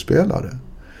duktiga hockeyspelare.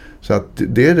 Så att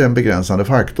det är den begränsande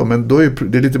faktorn. Men då är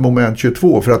det lite moment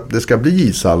 22. För att det ska bli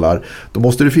ishallar, då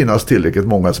måste det finnas tillräckligt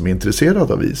många som är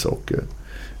intresserade av ishockey.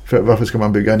 För varför ska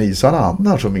man bygga en ishall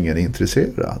annars om ingen är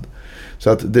intresserad? Så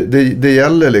att det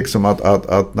gäller liksom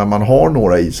att när man har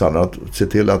några ishallar, att se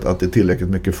till att det är tillräckligt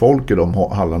mycket folk i de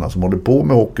hallarna som håller på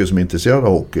med hockey, som är intresserade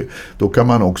av hockey. Då kan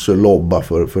man också lobba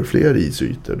för fler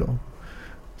isytor då.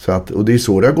 Så att, och det är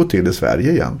så det har gått till i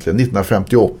Sverige egentligen.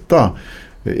 1958,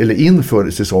 eller inför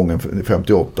säsongen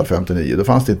 58-59, då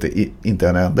fanns det inte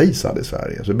en enda ishall i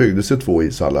Sverige. Så byggdes det 2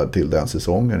 ishallar till den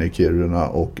säsongen, i Kiruna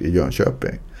och i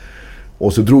Jönköping.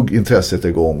 Och så drog intresset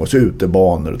igång, och så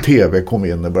utebanor, och tv kom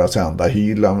in och började sända,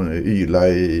 yla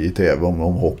i tv om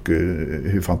hockey,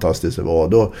 hur fantastiskt det var.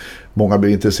 Då många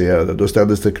blev intresserade, då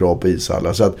ställdes det krav på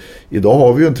ishallar. Så att idag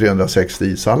har vi ju en 360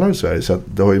 ishallar i Sverige, så att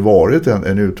det har ju varit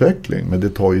en utveckling, men det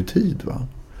tar ju tid, va.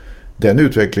 Den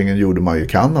utvecklingen gjorde man ju i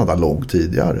Kanada långt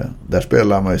tidigare. Där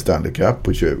spelade man i Stanley Cup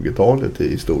på 20-talet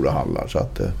i stora hallar, så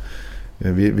att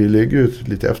vi ligger ju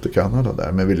lite efter Kanada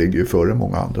där, men vi ligger ju före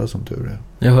många andra som tur är.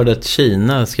 Jag hörde att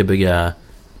Kina ska bygga,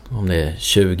 om det är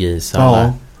 20 ishallar.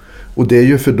 Ja, och det är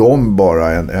ju för dem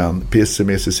bara en piss i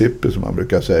Mississippi som man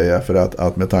brukar säga, för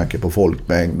att med tanke på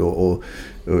folkmängd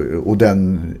och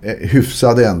den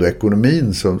hyfsade ändå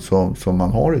ekonomin som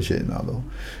man har i Kina då.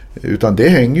 Utan det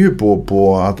hänger ju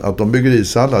på att de bygger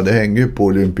ishallar, det hänger ju på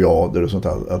olympiader och sånt,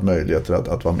 att möjligheter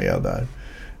att vara med där.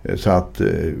 Så att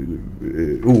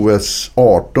OS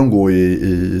 18 går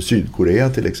i Sydkorea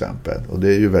till exempel, och det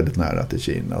är ju väldigt nära till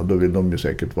Kina, och då vill de ju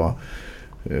säkert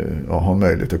ha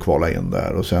möjlighet att kvala in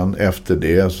där, och sen efter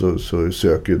det så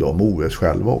söker ju de OS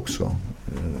själva också,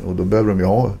 och då behöver de ju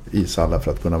ha ishallar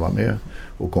för att kunna vara med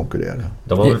och konkurrera.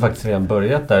 De har väl faktiskt redan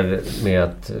börjat där med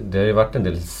att det har ju varit en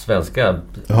del svenska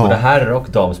både herr- och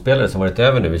damspelare som varit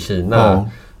över nu i Kina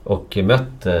och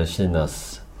mött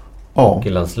Kinas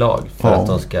hockeylandslag för att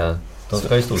de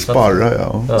ska i storsatsa.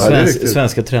 Sparra,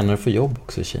 Svenska tränare får jobb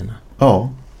också i Kina. Ja,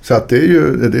 så att det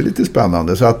är lite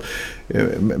spännande. Så att,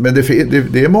 men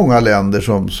det är många länder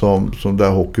som där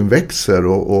hockeyn växer,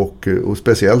 och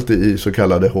speciellt i så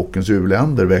kallade hockeyns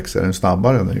u-länder växer den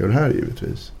snabbare än den gör här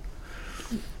givetvis.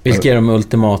 Vilka är de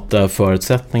ultimata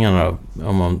förutsättningarna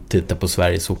om man tittar på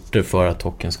Sveriges orter för att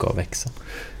hockeyn ska växa?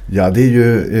 Ja, det är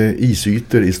ju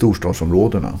isytor i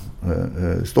storstadsområdena.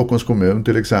 Stockholms kommun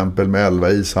till exempel med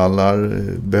 11 ishallar,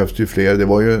 behövs ju fler. Det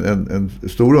var ju en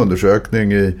stor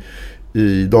undersökning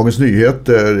i Dagens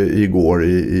Nyheter igår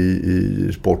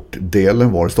i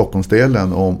sportdelen, var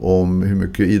Stockholmsdelen, om hur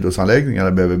mycket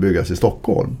idrottsanläggningar behöver byggas i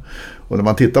Stockholm. Och när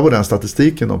man tittar på den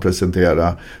statistiken de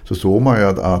presenterar, så såg man ju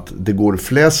att det går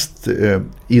flest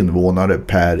invånare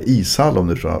per ishall, om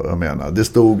du tror jag menar. Det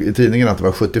stod i tidningen att det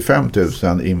var 75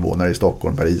 000 invånare i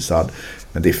Stockholm per ishall,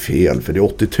 men det är fel, för det är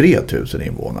 83 000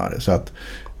 invånare. Så att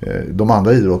de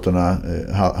andra idrotterna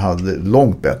hade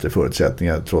långt bättre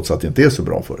förutsättningar, trots att det inte är så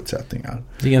bra förutsättningar.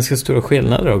 Det är ganska stora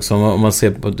skillnader också om man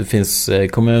ser på att det finns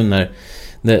kommuner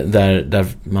där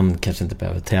man kanske inte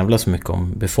behöver tävla så mycket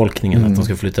om befolkningen att de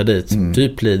ska flytta dit.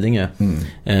 Typ Lidingö,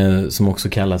 som också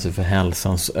kallar sig för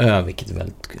Hälsans ö, vilket är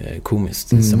väldigt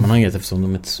komiskt i sammanhanget eftersom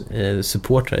de är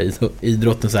supportrar i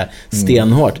idrotten så här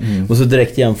stenhårt. Och så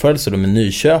direkt jämförelse då med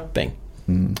Nyköping.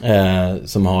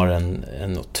 Som har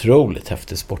en otroligt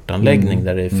häftig sportanläggning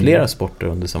där det är flera sporter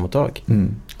under samma tak.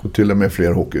 Och till och med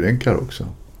fler hockeyrinkar också.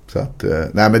 Så att,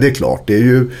 nej men det är klart, det är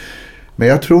ju, men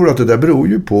jag tror att det där beror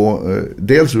ju på,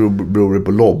 dels beror det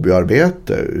på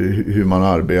lobbyarbete, hur man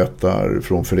arbetar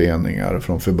från föreningar,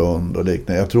 från förbund och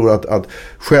liknande. Jag tror att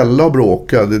skälla och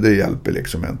bråka, det hjälper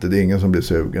liksom inte. Det är ingen som blir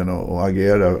sugen att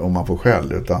agera om man får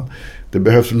skäll, utan det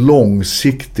behövs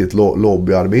långsiktigt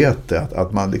lobbyarbete,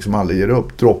 att man liksom aldrig ger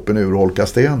upp, droppen urholkar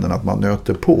stenen, att man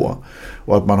nöter på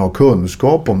och att man har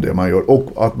kunskap om det man gör,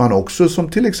 och att man också som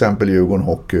till exempel Djurgården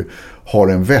Hockey har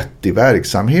en vettig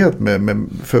verksamhet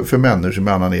för människor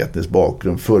med annan etnisk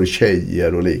bakgrund, för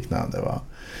tjejer och liknande, va?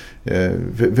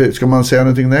 Ska man säga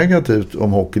någonting negativt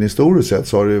om hockeyn historiskt sett,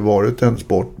 så har det varit en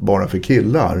sport bara för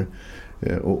killar.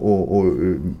 Och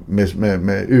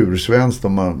med ursvenskt,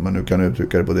 om man nu kan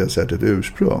uttrycka det på det sättet,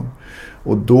 ursprung.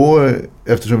 Och då,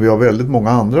 eftersom vi har väldigt många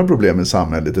andra problem i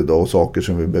samhället idag och saker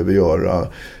som vi behöver göra,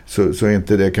 så är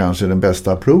inte det kanske den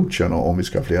bästa approachen om vi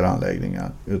ska ha fler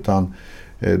anläggningar. Utan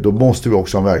då måste vi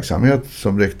också ha en verksamhet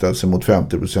som riktar sig mot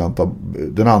 50% av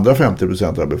den andra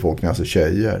 50% av befolkningen, alltså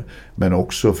tjejer, men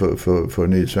också för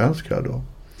nysvenskar då.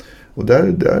 Och där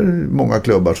är många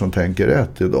klubbar som tänker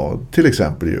rätt idag, till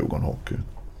exempel Djurgården Hockey.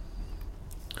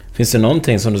 Finns det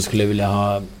någonting som du skulle vilja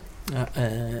ha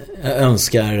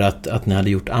önskar att ni hade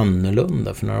gjort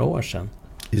annorlunda för några år sedan?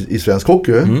 I svensk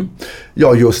hockey?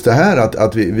 Ja, just det här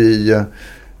att vi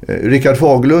Rickard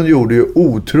Fagerlund gjorde ju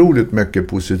otroligt mycket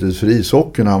positivt för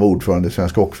ishockey när han var ordförande i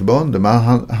Svenska Hockeyförbundet,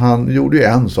 men han gjorde ju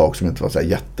en sak som inte var så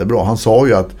jättebra. Han sa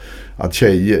ju att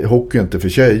hockey är inte för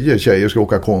tjejer ska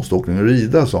åka konståkning och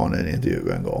rida, sa han i en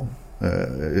intervju en gång,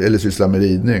 eller syssla med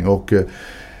ridning, och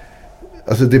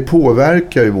alltså det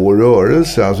påverkar ju vår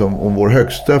rörelse, alltså om vår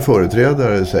högsta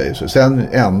företrädare säger så. Sen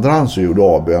ändrade han så, gjorde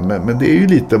AB, men det är ju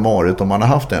lite marigt om man har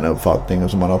haft den uppfattningen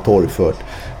som man har torgfört.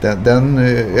 Den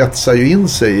etsar ju in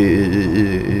sig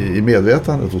i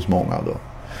medvetandet hos många då.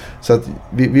 Så att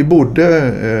vi borde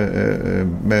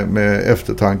med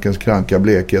eftertankens kranka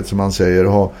blekhet, som man säger,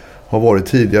 har varit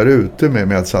tidigare ute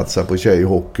med att satsa på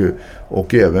tjejhockey,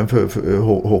 och även för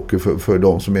hockey för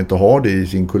de som inte har det i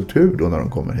sin kultur då när de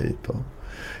kommer hit då.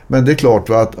 Men det är klart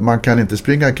att man kan inte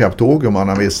springa ikapp tåg om man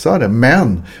har missat det,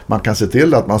 men man kan se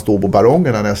till att man står på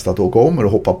perrongen när nästa tåg kommer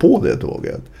och hoppar på det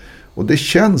tåget. Och det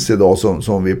känns idag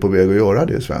som vi är på väg att göra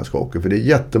det i svensk hockey, för det är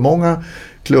jättemånga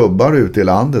klubbar ute i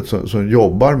landet som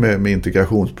jobbar med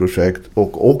integrationsprojekt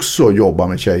och också jobbar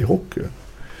med tjejhockey.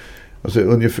 Alltså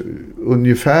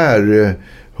ungefär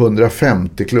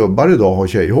 150 klubbar idag har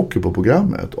tjejhockey på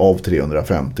programmet av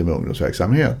 350 med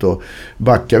ungdomsverksamhet, och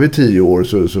backar vi 10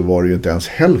 år så var det ju inte ens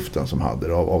hälften som hade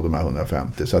det av de här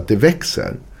 150, så att det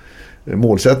växer.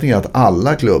 Målsättningen är att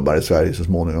alla klubbar i Sverige så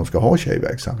småningom ska ha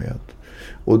tjejverksamhet.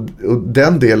 Och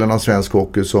den delen av svensk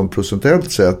hockey som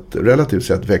procentuellt sett, relativt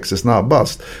sett, växer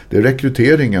snabbast, det är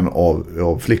rekryteringen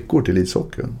av flickor till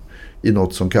elithockeyn i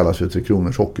något som kallas för 3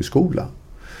 Kronors hockeyskola.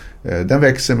 Den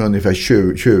växer med ungefär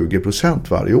 20%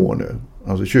 varje år nu.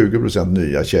 Alltså 20%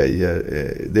 nya tjejer,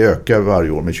 det ökar varje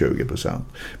år med 20%.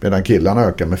 Medan killarna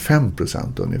ökar med 5%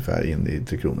 ungefär in i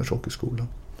 3 Kronors hockeyskola.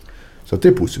 Så det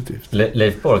är positivt.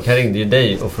 Leif Bork, här ringde ju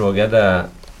dig och frågade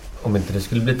om inte du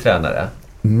skulle bli tränare.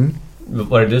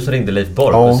 Var det du som ringde Leif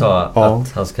Bork och sa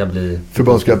att han ska bli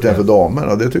förbundskapten för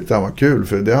damerna? Det tyckte han var kul,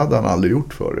 för det hade han aldrig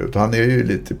gjort förut. Han är ju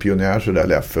lite pionjär så där,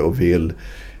 Leffe, och vill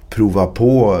prova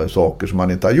på saker som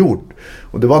han inte har gjort.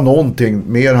 Och det var någonting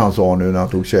mer han sa nu när han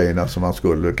tog tjejerna som han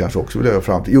skulle kanske också vilja göra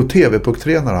fram till. Jo,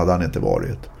 TV-pucktränare hade han inte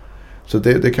varit. Så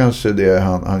det kanske är det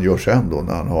han gör sen då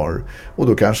när han har... Och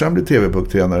då kanske han blir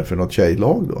TV-pucktränare för något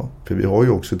tjejlag då. För vi har ju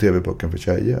också TV-pucken för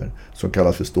tjejer som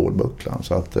kallas för Stålbucklan.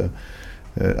 Så att...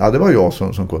 Ja, det var jag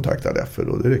som kontaktade Leffe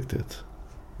då, det är riktigt.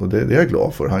 Och det är jag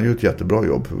glad för. Han gör ett jättebra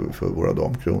jobb för våra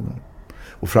damkronor.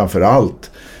 Och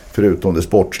framförallt, förutom det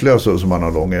sportsliga som han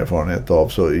har lång erfarenhet av,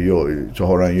 så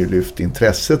har han ju lyft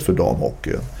intresset för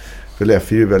damhockeyn. För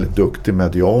Leffe är ju väldigt duktig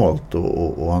medialt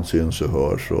och han syns och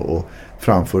hörs och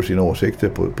framför sina åsikter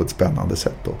på ett spännande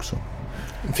sätt också.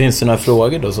 Finns det några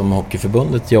frågor då som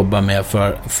Hockeyförbundet jobbar med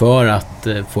för att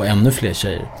få ännu fler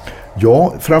tjejer?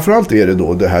 Ja, framförallt är det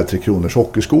då det här 3 Kronors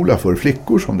hockeyskola för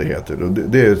flickor som det heter.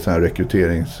 Det är ett sånt här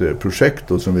rekryteringsprojekt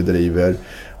då som vi driver,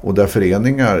 och där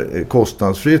föreningar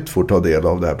kostnadsfritt får ta del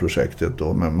av det här projektet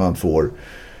då, men man får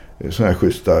såna här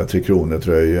schyssta 3 kronor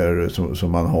tröjor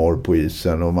som man har på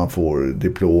isen, och man får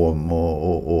diplom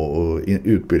och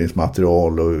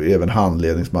utbildningsmaterial och även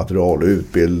handledningsmaterial och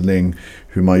utbildning,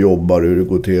 hur man jobbar, hur det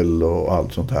går till och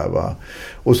allt sånt här, va.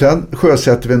 Och sen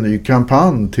sjösätter vi en ny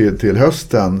kampanj till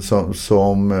hösten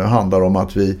som handlar om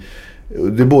att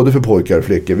det är både för pojkar och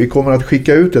flickor. Vi kommer att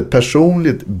skicka ut ett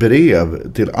personligt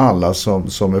brev till alla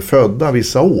som är födda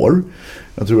vissa år.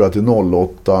 Jag tror att det är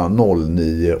 08,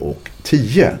 09 och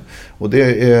 10. Och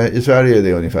i Sverige är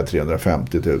det ungefär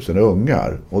 350 000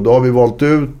 ungar. Och då har vi valt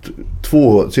ut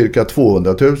cirka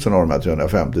 200 000 av de här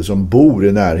 350 som bor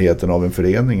i närheten av en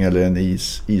förening eller en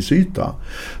isyta.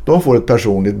 De får ett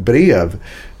personligt brev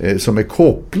som är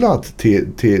kopplat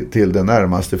till den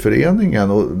närmaste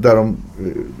föreningen, och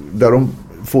där de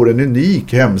får en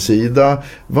unik hemsida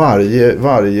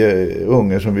varje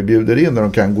unge som vi bjuder in, där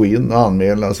de kan gå in och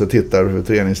anmäla sig och titta för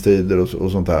träningstider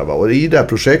och sånt här, va? Och i det här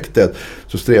projektet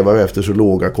så strävar vi efter så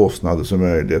låga kostnader som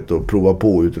möjligt och prova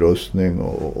på utrustning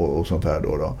och sånt här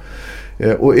då.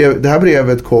 Och det här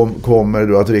brevet kommer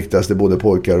då att riktas till både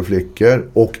pojkar och flickor,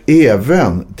 och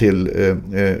även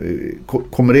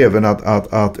kommer även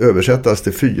att översättas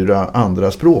till 4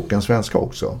 andra språk än svenska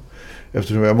också.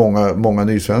 Eftersom vi har många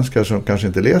nysvenskar som kanske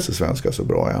inte läser svenska så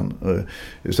bra än.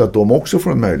 Så att de också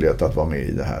får en möjlighet att vara med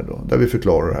i det här då. Där vi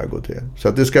förklarar hur det här går till. Så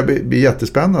att det ska bli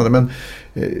jättespännande. Men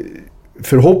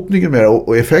förhoppningen med det,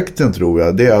 och effekten tror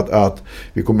jag, det är att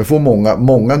vi kommer få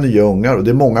många nya ungar. Och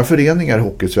det är många föreningar i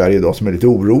Hockey-Sverige idag som är lite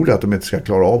oroliga att de inte ska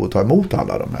klara av att ta emot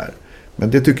alla de här.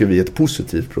 Men det tycker vi är ett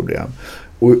positivt problem.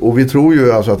 Och vi tror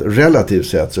ju alltså att relativt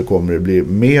sett så kommer det bli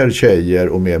mer tjejer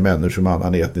och mer människor med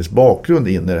annan etnisk bakgrund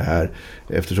in i det här,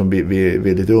 eftersom vi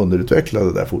är lite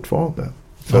underutvecklade där fortfarande.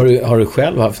 Har du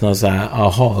själv haft någon så här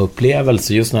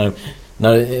aha-upplevelse just när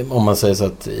om man säger så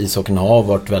att ishockeyn har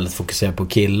varit väldigt fokuserad på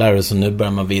killar, och så nu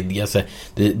börjar man vidga sig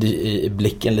i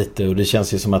blicken lite, och det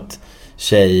känns ju som att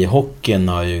tjejhockeyn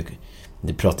har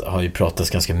ju pratats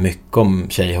ganska mycket om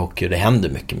tjejhockey, och det händer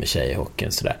mycket med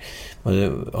tjejhockeyn sådär.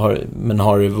 Men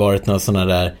har det varit någon sån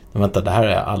där, vänta, det här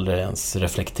har jag aldrig ens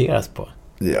reflekterat på?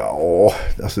 Ja,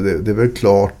 alltså det är väl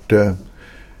klart.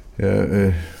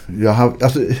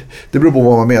 Alltså, det beror på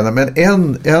vad man menar, men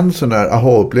en sån där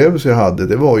aha-upplevelse jag hade,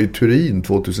 det var i Turin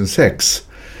 2006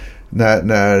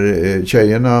 när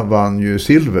tjejerna vann ju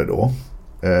silver då.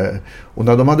 Och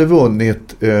när de hade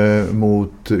vunnit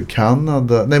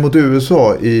mot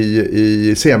USA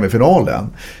i semifinalen.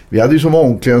 Vi hade ju som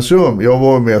omklädningsrum, jag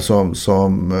var med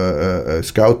som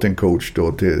scouting coach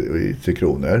då till 3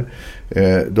 kronor.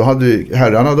 Då hade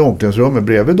herrarna omklädningsrummet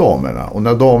bredvid damerna, och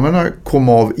när damerna kom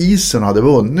av isen och hade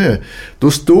vunnit,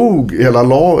 då stod hela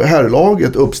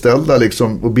herrlaget uppställda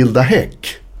liksom och bildade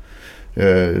häck.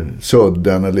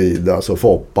 Sudden och Lidas och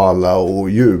Foppalla och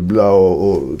jubla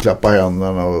och klappa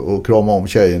händerna och krama om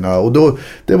tjejerna, och då,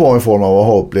 det var en form av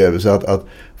aha-upplevelse att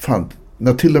fan,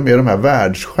 när till och med de här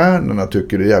världsstjärnorna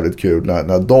tycker det är jävligt kul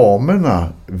när damerna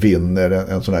vinner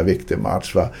en sån här viktig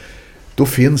match, va? Då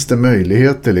finns det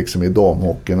möjligheter liksom i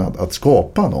damhockeyn att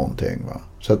skapa någonting, va?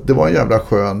 Så att det var en jävla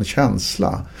skön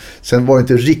känsla. Sen var det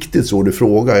inte riktigt så du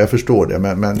frågar, jag förstår det.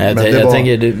 Men jag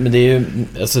tänker, men det är ju,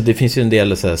 alltså det finns ju en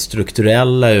del så här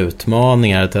strukturella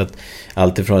utmaningar. Att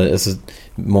alltifrån, alltså,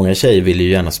 många tjejer vill ju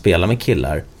gärna spela med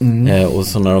killar. Och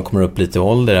så när de kommer upp lite i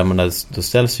ålder, men då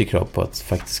ställs ju krav på att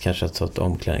faktiskt kanske ta ett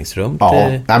omklädningsrum. Ja,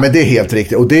 nej, men det är helt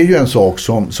riktigt. Och det är ju en sak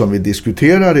som vi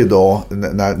diskuterar idag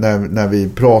när vi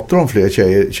pratar om fler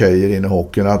tjejer in i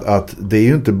hockeyn. Att det är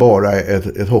ju inte bara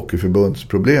ett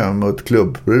hockeyförbundsproblem och ett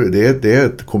klubbproblem. Det är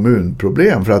ett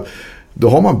kommunproblem. För att då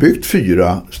har man byggt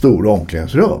 4 stora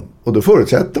omklädningsrum. Och då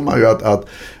förutsätter man ju att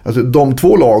alltså de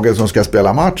 2 lagen som ska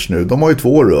spela match nu, de har ju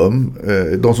 2 rum.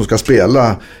 De som ska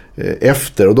spela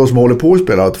efter, och de som håller på att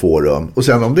spela har 2 rum. Och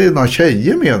sen om det är några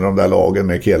tjejer med de där lagen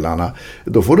med killarna,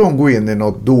 då får de gå in i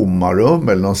något domarrum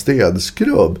eller någon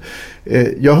städskrubb.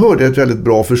 Jag hörde ett väldigt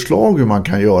bra förslag hur man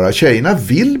kan göra. Tjejerna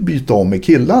vill byta om med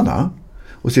killarna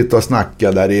och sitta och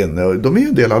snacka där inne. De är ju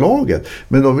en del av laget.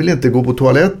 Men de vill inte gå på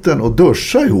toaletten och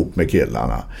duscha ihop med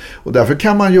killarna. Och därför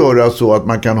kan man göra så att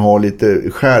man kan ha lite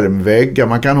skärmväggar.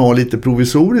 Man kan ha lite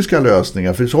provisoriska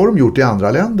lösningar. För så har de gjort i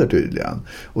andra länder tydligen.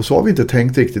 Och så har vi inte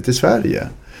tänkt riktigt i Sverige.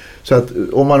 Så att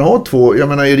om man har 2, jag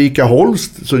menar Erika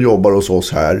Holst som jobbar hos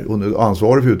oss här, hon är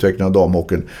ansvarig för utvecklingen av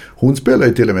damhockeyn. Hon spelar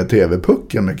ju till och med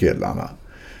TV-pucken med killarna.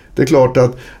 Det är klart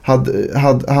att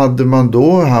hade man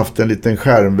då haft en liten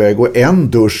skärmvägg och en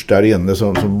dusch där inne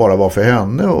som bara var för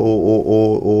henne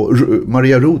och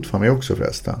Maria Roth var med också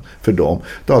förresten för dem,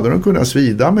 då hade de kunnat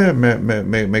svida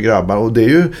med grabbar. Och det är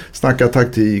ju snacka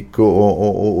taktik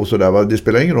och sådär. Det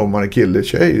spelar ingen roll om man är kille eller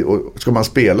tjej, och ska man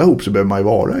spela ihop så behöver man ju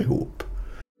vara ihop.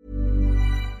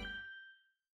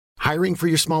 Hiring for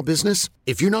your small business?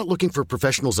 If you're not looking for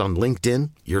professionals on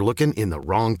LinkedIn, you're looking in the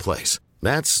wrong place.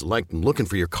 That's like looking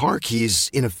for your car keys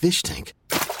in a fish tank.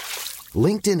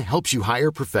 LinkedIn helps you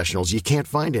hire professionals you can't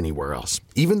find anywhere else,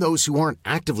 even those who aren't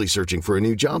actively searching for a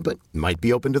new job but might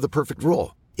be open to the perfect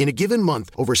role. In a given month,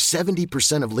 over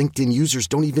 70% of LinkedIn users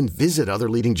don't even visit other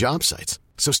leading job sites.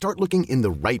 So start looking in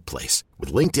the right place.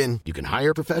 With LinkedIn, you can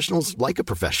hire professionals like a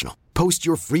professional. Post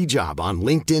your free job on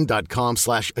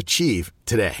linkedin.com/achieve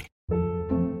today.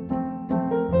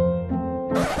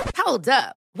 Hold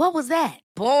up. What was that?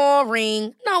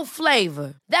 Boring. No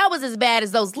flavor. That was as bad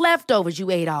as those leftovers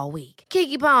you ate all week.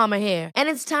 Keke Palmer here. And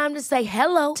it's time to say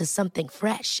hello to something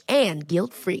fresh and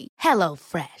guilt-free. Hello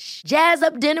Fresh. Jazz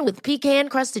up dinner with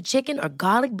pecan-crusted chicken or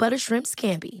garlic butter shrimp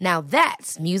scampi. Now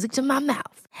that's music to my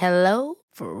mouth. Hello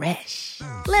Fresh.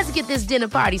 Let's get this dinner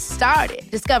party started.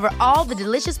 Discover all the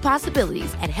delicious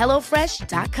possibilities at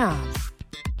hellofresh.com.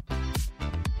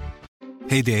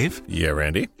 Hey, Dave. Yeah,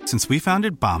 Randy. Since we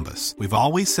founded Bombas, we've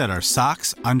always said our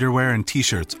socks, underwear, and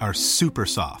T-shirts are super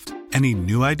soft. Any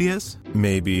new ideas?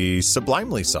 Maybe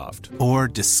sublimely soft. Or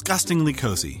disgustingly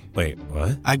cozy. Wait, what?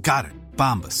 I got it.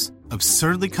 Bombas.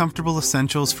 Absurdly comfortable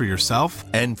essentials for yourself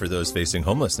and for those facing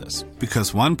homelessness.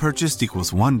 Because one purchased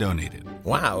equals one donated.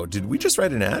 Wow, did we just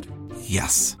write an ad?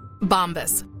 Yes.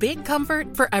 Bombas. Big comfort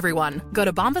for everyone. Go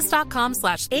to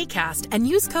bombas.com/ACAST and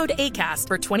use code ACAST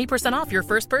for 20% off your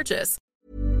first purchase.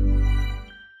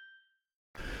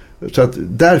 Så att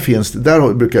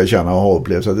där brukar jag känna och ha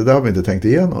upplevt att det där har vi inte tänkt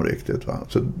igenom riktigt. Va?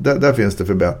 Så där finns det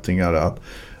förbättringar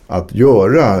att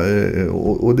göra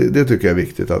och det tycker jag är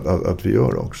viktigt att vi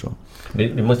gör också.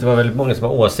 Det måste vara väldigt många som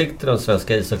har åsikter om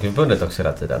Svenska ishockeyförbundet också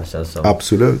hela tiden, känns som.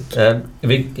 Absolut.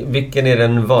 Vilken är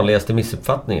den vanligaste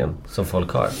missuppfattningen som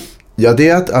folk har? Ja, det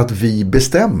är att vi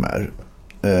bestämmer.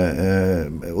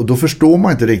 Och då förstår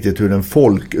man inte riktigt hur en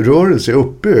folkrörelse är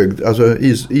uppbyggd. Alltså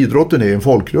idrotten är en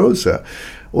folkrörelse.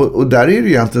 Och där är det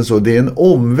egentligen så, det är en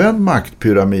omvänd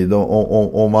maktpyramid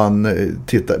om man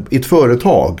tittar i ett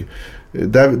företag.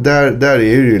 Där är det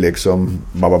ju liksom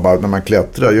när man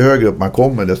klättrar, ju högre upp man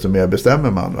kommer desto mer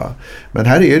bestämmer man, va? Men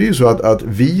här är det ju så att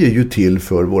vi är ju till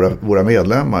för våra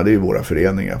medlemmar, det är ju våra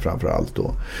föreningar framförallt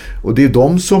då. Och det är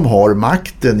de som har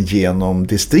makten genom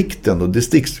distrikten, och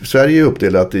Sverige är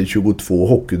uppdelat i 22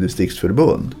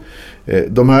 hockeydistriktsförbund.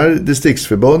 De här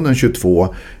distriktsförbunden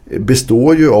 22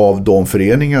 består ju av de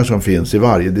föreningar som finns i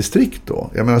varje distrikt då.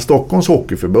 Jag menar Stockholms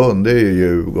hockeyförbund, det är ju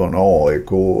Djurgården, AIK,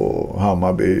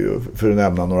 Hammarby, för att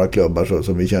nämna några klubbar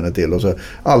som vi känner till, och så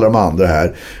alla de andra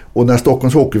här. Och när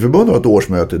Stockholms hockeyförbund har ett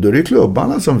årsmöte, då är det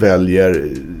klubbarna som väljer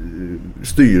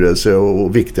styrelse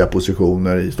och viktiga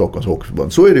positioner i Stockholms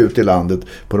hockeyförbund. Så är det ute i landet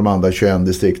på de andra 21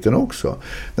 distrikten också.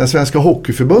 När Svenska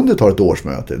hockeyförbundet har ett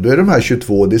årsmöte, då är de här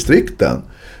 22 distrikten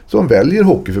som väljer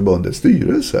hockeyförbundets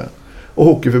styrelse. Och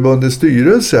hockeyförbundets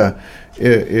styrelse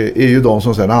är ju de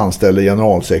som sedan anställer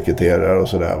generalsekreterare och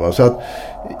sådär, va? Så att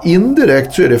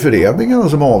indirekt så är det föreningarna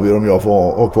som avgör om jag får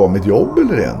ha kvar mitt jobb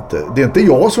eller inte. Det är inte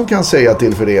jag som kan säga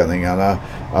till föreningarna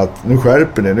att nu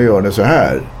skärper ni, nu gör ni så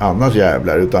här, annars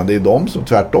jävlar, utan det är de som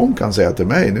tvärtom kan säga till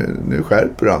mig, nu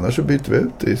skärper du, annars så byter vi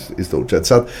ut i stort sett.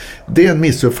 Så att det är en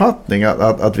missuppfattning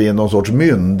att vi är någon sorts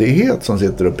myndighet som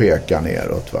sitter och pekar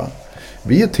neråt, va?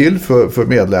 Vi är till för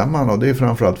medlemmarna, och det är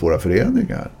framförallt våra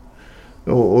föreningar.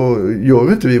 Och gör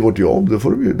vi inte vi vårt jobb,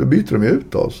 då byter de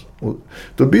ut oss. Och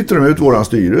då byter de ut våran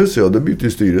styrelse, och då byter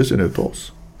styrelsen ut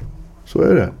oss. Så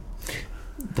är det.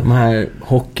 De här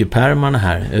hockeypärmarna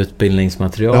här,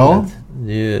 utbildningsmaterialet,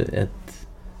 det är ju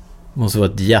måste vara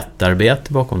ett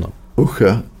jättearbete bakom dem.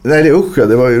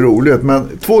 Det var ju roligt, men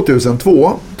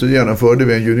 2002 så genomförde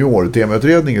vi en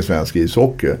junior-temautredning i svensk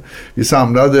ishockey. Vi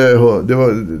samlade,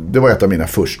 det var ett av mina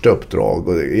första uppdrag,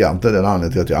 och egentligen den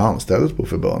anledningen till att jag anställdes på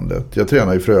förbundet. Jag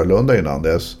tränade i Frölunda innan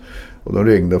dess, och de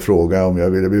ringde och frågade om jag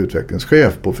ville bli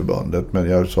utvecklingschef på förbundet, men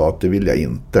jag sa att det vill jag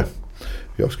inte.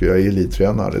 Jag ska bli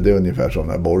elittränare. Det är ungefär som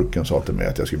när Borken sa till mig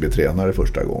att jag skulle bli tränare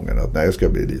första gången, att nej, jag ska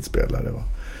bli elitspelare, va.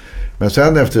 Men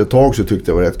sen efter ett tag så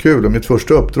tyckte jag det var rätt kul. Och mitt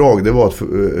första uppdrag, det var att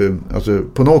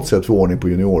på något sätt få ordning på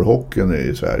juniorhockeyn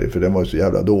i Sverige. För den var så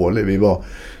jävla dålig. Vi var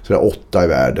sådär 8 i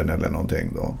världen eller någonting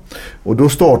då. Och då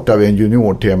startade vi en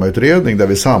junior-temautredning där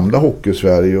vi samlade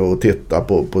hockey-Sverige och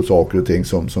tittade på saker och ting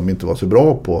som vi inte var så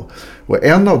bra på. Och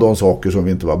en av de saker som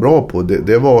vi inte var bra på,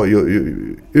 det var ju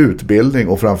utbildning,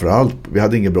 och framförallt, vi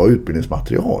hade inget bra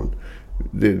utbildningsmaterial.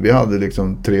 Vi hade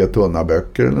liksom 3 tunna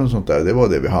böcker eller något sånt där. Det var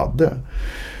det vi hade.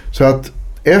 Så att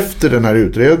efter den här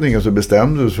utredningen så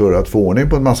bestämde vi oss för att få ordning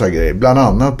på en massa grejer, bland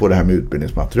annat på det här med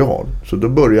utbildningsmaterial. Så då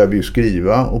började vi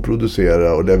skriva och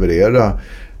producera och leverera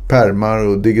pärmar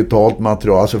och digitalt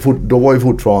material. Alltså då var ju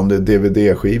fortfarande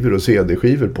DVD-skivor och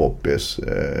CD-skivor poppis.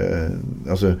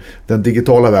 Alltså den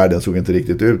digitala världen såg inte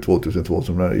riktigt ut 2002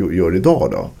 som den gör idag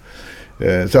då.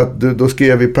 Så att då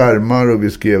skrev vi pärmar och vi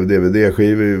skrev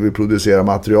DVD-skivor, vi producerade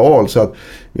material, så att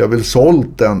vi har väl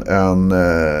sålt en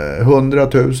 100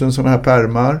 000 sådana här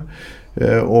pärmar.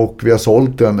 Och vi har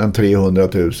sålt en 300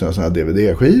 000 sådana här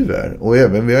DVD-skivor. Och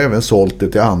vi har även sålt det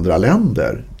till andra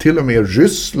länder. Till och med i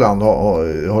Ryssland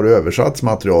har översatts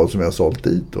material som vi har sålt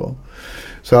dit då.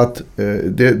 Så att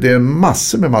det är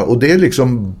massor med material. Och det är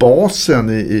liksom basen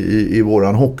i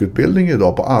våran hockeyutbildning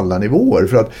idag på alla nivåer.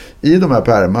 För att i de här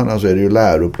pärmarna så är det ju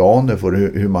läroplaner för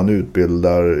hur man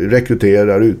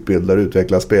rekryterar,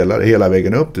 utvecklar spelare hela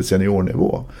vägen upp till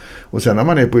seniornivå. Och sen när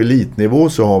man är på elitnivå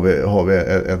så har vi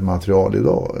ett material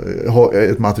idag,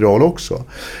 ett material också.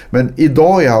 Men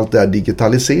idag är allt det här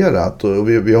digitaliserat, och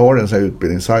vi har en sån här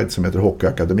utbildningssajt som heter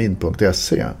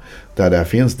hockeyakademin.se där det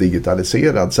finns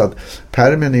digitaliserat, så att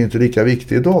pärmen är inte lika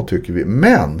viktig idag tycker vi.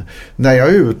 Men när jag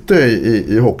är ute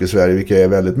i Hockeysverige, vilket är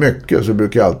väldigt mycket, så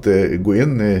brukar jag alltid gå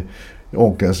in i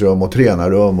omklädningsrum och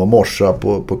tränarrum och morsa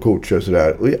på coacher och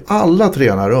sådär. Och i alla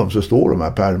tränarrum så står de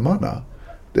här pärmarna.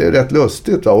 Det är rätt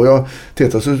lustigt, va? Och jag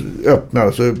tittar, så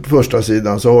öppnar, så på första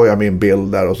sidan så har jag min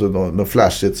bild där och så något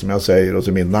flashigt som jag säger och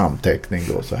så min namnteckning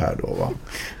då så här då, va.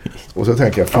 Och så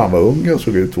tänker jag, fan vad ung jag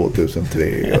såg ut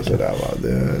 2003 och sådär, va.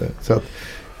 Så att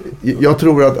jag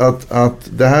tror att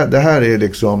det här är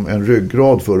liksom en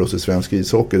ryggrad för oss i svensk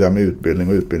ishockey, där med utbildning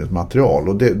och utbildningsmaterial,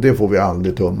 och det får vi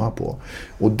aldrig tumma på.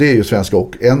 Och det är ju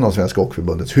en av Svenska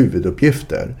Hockeyförbundets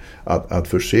huvuduppgifter att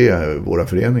förse våra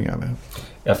föreningar med.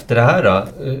 Efter det här då,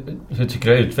 hur tycker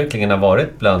du utvecklingen har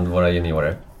varit bland våra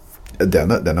juniorer?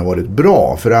 Den har varit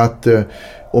bra, för att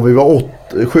om vi var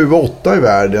 7-8 i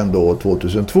världen då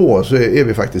 2002, så är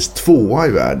vi faktiskt 2:a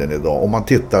i världen idag. Om man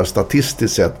tittar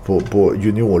statistiskt sett på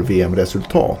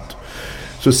junior-VM-resultat,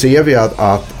 så ser vi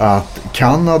att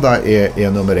Kanada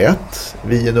är nummer 1,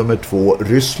 vi är nummer 2,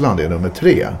 Ryssland är nummer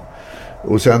 3.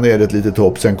 Och sen är det ett litet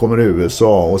hopp, sen kommer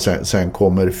USA och sen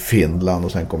kommer Finland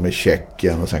och sen kommer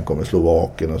Tjeckien och sen kommer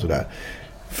Slovakien och sådär.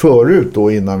 Förut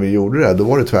då, innan vi gjorde det, då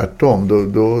var det tvärtom.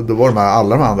 Då var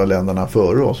alla de andra länderna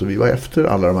före oss och vi var efter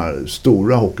alla de här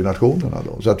stora hockeynationerna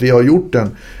då. Så att vi har gjort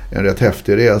en rätt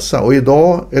häftig resa. Och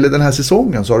idag, eller den här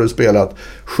säsongen, så har det spelat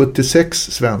 76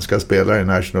 svenska spelare i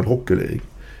National Hockey League.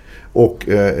 Och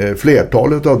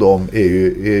flertalet av dem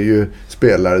är ju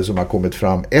spelare som har kommit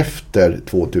fram efter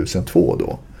 2002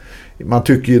 då. Man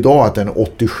tycker idag att en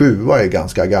 87 är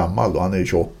ganska gammal då. Han är ju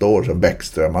 28 år som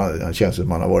Bäckström. Han känns som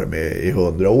att han har varit med i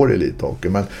 100 år i elithockey.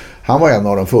 Men han var en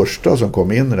av de första som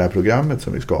kom in i det här programmet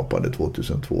som vi skapade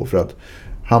 2002. För att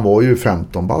han var ju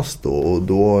 15 bast då. Och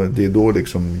det är då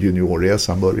liksom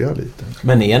juniorresan börjar lite.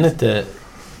 Men är han inte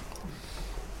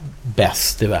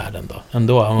bäst i världen då?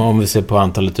 Ändå, om vi ser på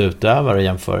antalet utövare och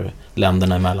jämför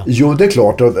länderna emellan. Jo, det är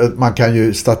klart att man kan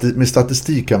ju med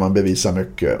statistik kan man bevisa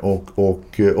mycket, och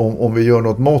om vi gör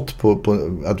något mått på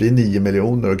att vi är 9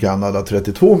 miljoner och Kanada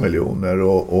 32 miljoner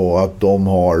och att de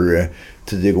har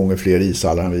 10 gånger fler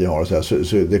ishallar än vi har,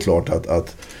 så är det klart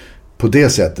att på det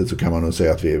sättet så kan man nog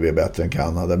säga att vi är bättre än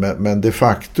Kanada. Men de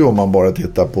facto, om man bara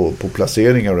tittar på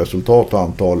placeringar och resultat och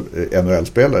antal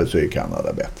NHL-spelare, så är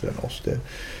Kanada bättre än oss.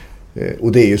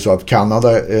 Och det är ju så att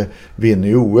Kanada vinner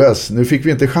i OS. Nu fick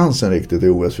vi inte chansen riktigt i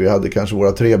OS. Vi hade kanske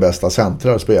våra 3 bästa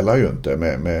centrar spelar ju inte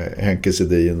med Henke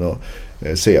Sedin och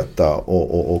Zeta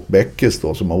och Bäckes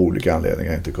då, som av olika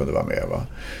anledningar inte kunde vara med, va.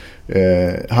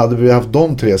 Hade vi haft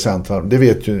de 3 centrarna, det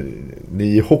vet ju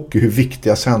ni i hockey hur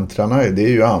viktiga centrarna är. Det är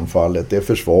ju anfallet, det är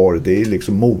försvaret, det är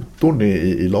liksom motorn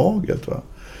i laget, va.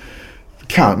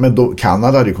 Men då,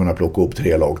 Kanada hade ju kunnat plocka upp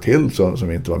 3 lag till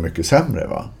som inte var mycket sämre,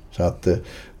 va. Så att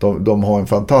de har en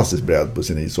fantastisk bredd på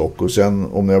sin ishockey. Och sen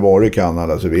om ni har varit i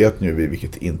Kanada så vet ni ju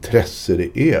vilket intresse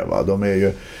det är, va.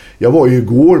 Jag var ju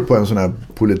igår på en sån här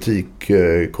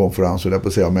politikkonferens och där på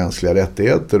att säga om mänskliga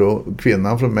rättigheter, och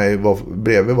kvinnan från mig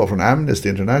bredvid var från Amnesty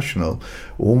International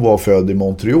och hon var född i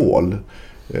Montreal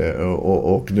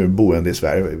och nu boende i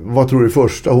Sverige. Vad tror du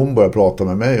första hon började prata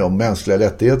med mig om? Mänskliga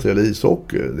rättigheter eller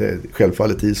ishockey? Det är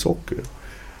självfallet ishockey.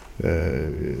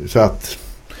 Så att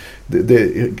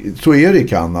så är det i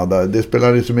Kanada. Det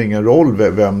spelar liksom ingen roll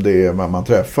vem det är man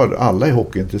träffar. Alla är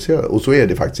hockeyintresserade. Och så är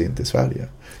det faktiskt inte i Sverige.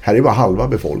 Här är bara halva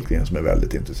befolkningen som är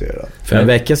väldigt intresserad. För en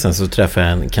vecka sedan så träffade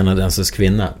jag en kanadensisk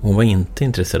kvinna. Hon var inte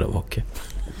intresserad av hockey.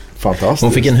 Fantastiskt.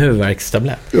 Hon fick en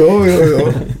huvudvärkstablett. Ja.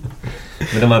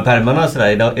 Men de här pärmarna och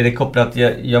sådär, är det kopplat...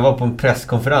 Jag var på en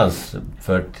presskonferens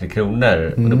för 3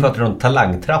 kronor och då pratade de om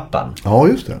talangtrappan. Ja,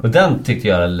 just det. Och den tyckte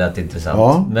jag lät intressant.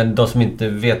 Ja. Men de som inte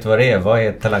vet vad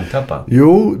är talangtrappan?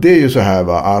 Jo, det är ju så här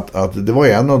att det var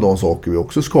en av de saker vi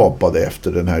också skapade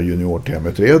efter den här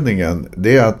junior-teamutredningen.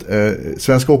 Det är att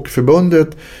Svenska Hockeyförbundet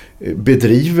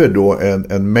bedriver då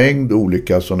en mängd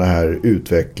olika sådana här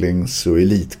utvecklings- och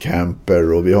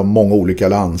elitcamper, och vi har många olika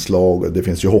landslag, det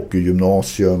finns ju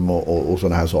hockeygymnasium och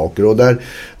sådana här saker, och där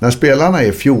när spelarna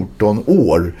är 14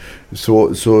 år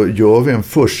så gör vi en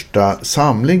första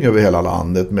samling över hela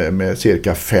landet med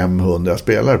cirka 500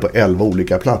 spelare på 11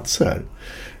 olika platser.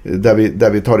 Där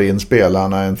vi tar in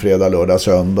spelarna en fredag, lördag,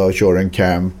 söndag och kör en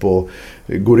camp och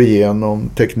går igenom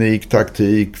teknik,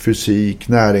 taktik, fysik,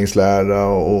 näringslära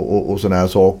och såna här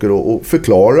saker och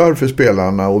förklarar för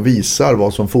spelarna och visar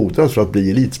vad som fordras för att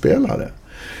bli elitspelare.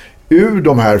 Ur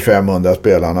de här 500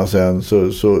 spelarna sen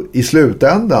så i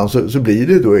slutändan så blir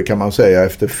det då, kan man säga,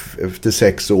 efter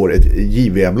 6 år ett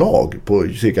JVM-lag på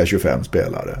cirka 25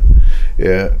 spelare.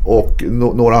 Och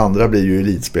några andra blir ju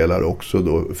elitspelare också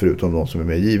då, förutom de som är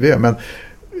med i JVM. Men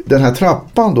den här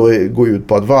trappan då går ut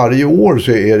på att varje år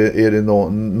så är det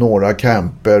några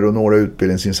camper och några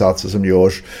utbildningsinsatser som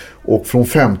görs. Och från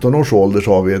 15 års ålder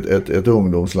så har vi ett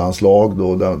ungdomslandslag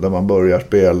då, där man börjar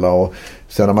spela, och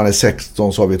sen när man är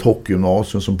 16 så har vi ett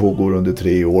hockeygymnasium som pågår under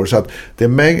 3 år. Så att det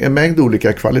är en mängd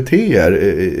olika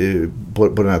kvaliteter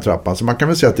på den här trappan. Så man kan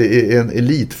väl säga att det är en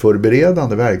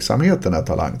elitförberedande verksamhet, den här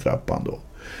talangtrappan då.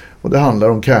 Och det handlar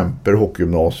om camper,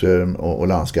 hockeygymnasium och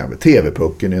landskamper.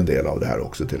 TV-pucken är en del av det här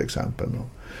också till exempel då.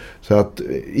 Så att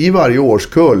i varje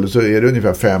årskull så är det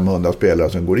ungefär 500 spelare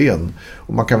som går in.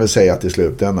 Och man kan väl säga att i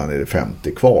slutändan är det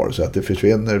 50 kvar. Så att det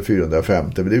försvinner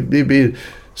 450. Det blir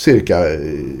cirka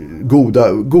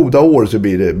goda år så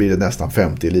blir det nästan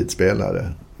 50 elitspelare.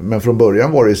 Men från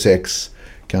början var det 6,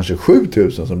 kanske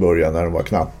 7000 som började när de var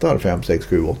knattar. 5, 6,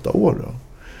 7, 8 år då.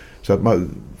 Så att man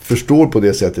förstår på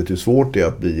det sättet hur svårt det är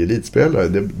att bli elitspelare.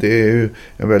 Det är ju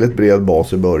en väldigt bred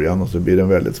bas i början och så blir det en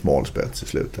väldigt smal spets i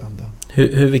slutändan.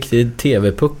 Hur viktig är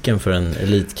TV-pucken för en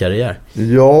elitkarriär?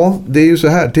 Ja, det är ju så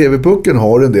här. TV-pucken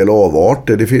har en del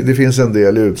avarter. Det finns en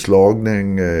del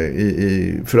utslagning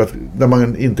för att när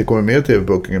man inte kommer med i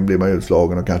TV-pucken blir man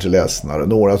utslagen och kanske ledsnare.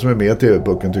 Några som är med i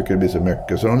TV-pucken tycker det blir så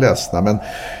mycket så de ledsnar. Men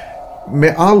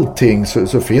med allting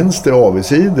så finns det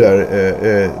avigsidor.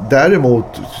 Däremot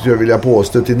så vill jag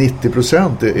påstå till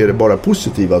 90% är det bara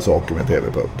positiva saker med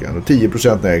TV-pucken. Och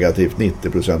 10% negativt,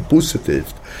 90%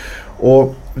 positivt.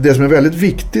 Och det som är väldigt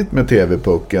viktigt med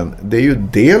TV-pucken, det är ju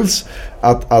dels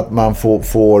att man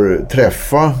får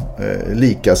träffa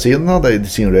likasinnade i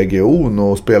sin region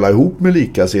och spela ihop med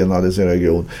likasinnade i sin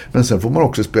region. Men sen får man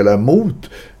också spela emot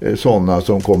sådana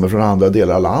som kommer från andra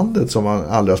delar av landet som man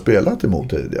aldrig har spelat emot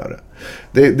tidigare.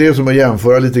 Det är som att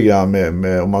jämföra lite grann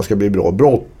med om man ska bli bra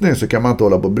brottning, så kan man inte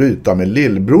hålla på att bryta med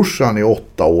lillbrorsan i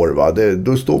 8 år. Va?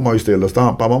 Då står man ju still och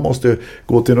stampar. Man måste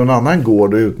gå till någon annan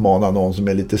gård och utmana någon som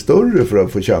är lite större för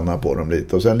att få känna på dem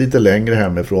lite. Och sen lite längre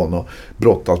hemifrån och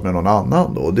brottas med någon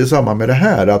annan. Då. Det är samma med det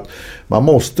här, att man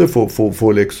måste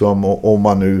få liksom, om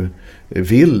man nu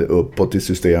vill uppåt i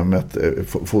systemet,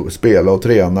 få spela och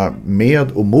träna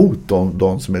med och mot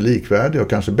de som är likvärdiga och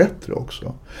kanske bättre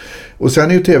också. Och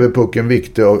sen är ju TV-pucken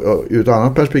viktig ur ett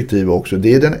annat perspektiv också.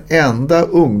 Det är den enda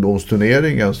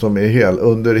ungdomsturneringen som är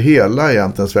under hela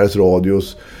egentligen Sveriges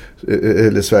Radios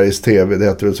eller Sveriges TV, det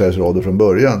heter väl Sveriges Radio från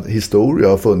början, historia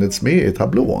har funnits med i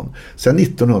tablån. Sen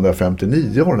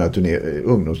 1959 har den här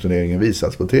ungdomsturneringen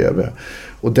visats på TV.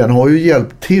 Och den har ju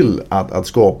hjälpt till att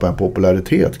skapa en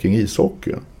popularitet kring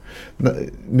ishockeyn.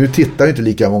 Nu tittar inte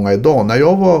lika många idag. När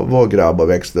jag var grabb och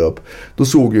växte upp, då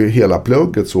såg ju hela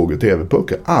plugget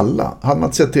TV-pucken. Alla. Hade man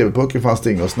inte sett TV-pucken fanns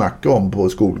det inget att snacka om på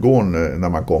skolgården när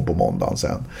man kom på måndagen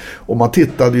sen. Och man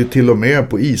tittade ju till och med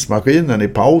på ismaskinen i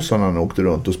pausen när man åkte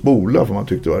runt och spola, för man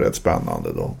tyckte det var rätt spännande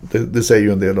då. Det säger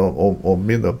ju en del om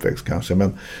min uppväxt kanske,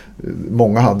 men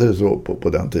många hade det så på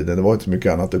den tiden. Det var inte så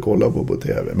mycket annat att kolla på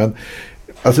TV. Men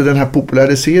alltså den här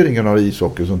populariseringen av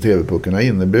ishockey som TV-pucken har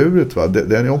inneburit, va,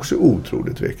 den är också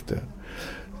otroligt viktig.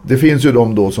 Det finns ju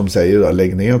de då som säger att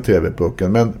lägg ner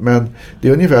TV-pucken, men det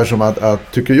är ungefär som att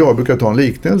tycker jag brukar ta en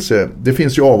liknelse. Det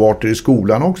finns ju avarter i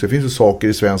skolan också. Det finns ju saker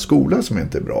i svensk skola som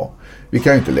inte är bra. Vi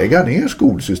kan ju inte lägga ner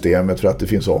skolsystemet för att det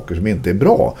finns saker som inte är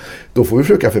bra. Då får vi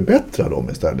försöka förbättra dem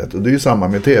istället. Och det är ju samma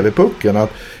med TV-pucken, att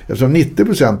eftersom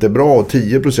 90% är bra och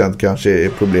 10% kanske är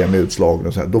problem med utslagning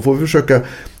och så här, då får vi försöka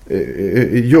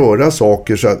göra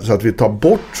saker så att vi tar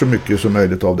bort så mycket som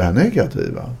möjligt av det här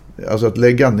negativa. Alltså att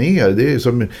lägga ner,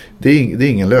 det är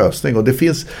ingen lösning. Och det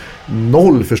finns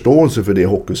noll förståelse för det i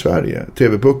Hockey-Sverige.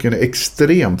 TV-pucken är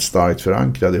extremt starkt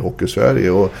förankrad i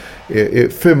Hockey-Sverige och är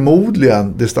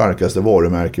förmodligen det starkaste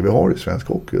varumärke vi har i svensk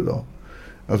hockey idag.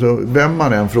 Alltså vem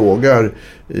man än frågar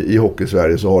i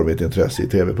Hockey-Sverige så har vi ett intresse i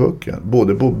TV-pucken.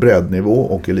 Både på breddnivå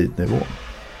och elitnivå.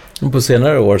 På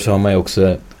senare år så har man ju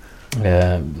också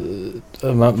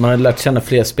man har lärt känna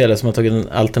fler spelare som har tagit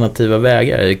alternativa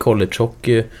vägar i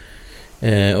collegehockey,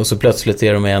 och så plötsligt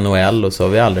är de i NHL och så har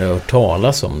vi aldrig hört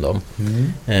talas om dem.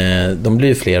 De blir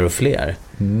ju fler och fler.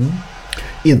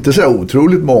 Inte så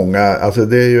otroligt många, alltså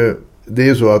det är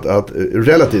ju så att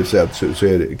relativt sett så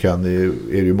är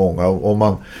det ju många.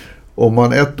 Om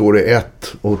man ett år är 1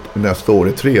 och nästa år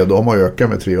är 3, då har man ökat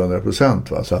med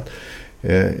 300%. Va? Så att,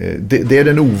 det är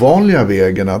den ovanliga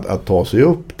vägen att ta sig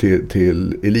upp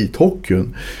till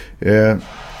elithockeyn.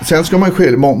 Sen ska man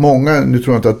många, nu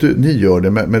tror jag inte att ni gör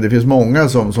det, men det finns många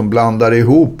som blandar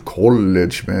ihop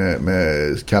college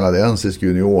med kanadensisk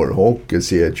juniorhockey,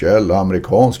 CHL,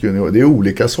 amerikansk junior. Det är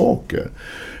olika saker.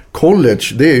 College,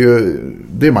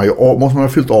 måste man ha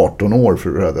fyllt 18 år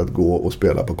för att gå och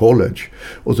spela på college.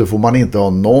 Och så får man inte ha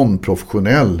någon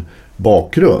professionell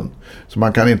bakgrund. Så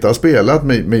man kan inte ha spelat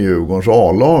med Djurgårdens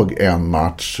A-lag en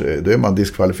match. Då är man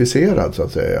diskvalificerad så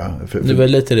att säga. Det var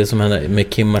lite det som hände med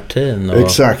Kim Martin.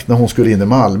 Exakt, när hon skulle in i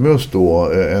Malmö och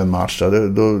stå en match.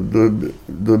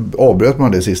 Då avbröt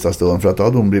man det sista stunden för att då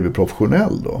hade hon blivit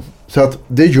professionell då. Så att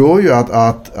det gör ju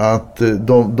att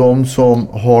de som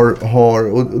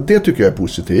har, och det tycker jag är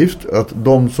positivt, att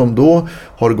de som då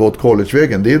har gått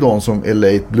collegevägen, det är de som är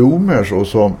late bloomers och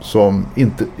som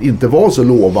inte var så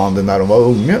lovande när de var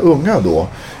unga då.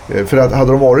 För att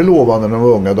hade de varit lovande när de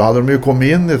var unga, då hade de ju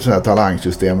kommit in i ett sånt här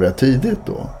talangsystem rätt tidigt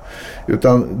då.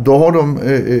 Utan då har de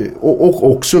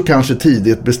och också kanske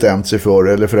tidigt bestämt sig för,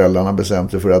 eller föräldrarna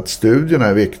bestämt sig för att studierna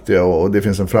är viktiga och det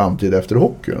finns en framtid efter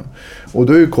hockeyn. Och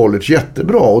då är ju college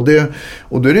jättebra.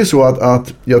 Och då är det så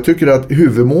att jag tycker att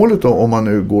huvudmålet om man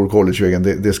nu går collegevägen,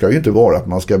 det ska ju inte vara att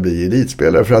man ska bli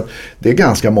elitspelare. För att det är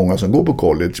ganska många som går på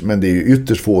college, men det är ju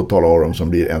ytterst fåtal av dem som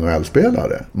blir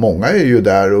NHL-spelare. Många är ju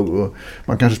där och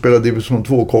man kanske spelar division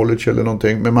 2 college eller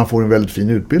någonting, men man får en väldigt fin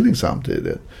utbildning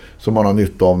samtidigt som man har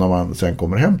nytta av när man sen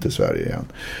kommer hem till Sverige igen.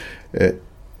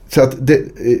 Så att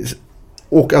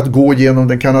och att gå igenom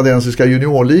den kanadensiska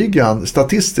juniorligan,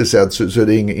 statistiskt sett så är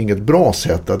det inget bra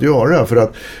sätt att göra, för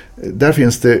att där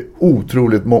finns det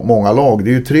otroligt många lag.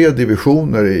 Det är ju 3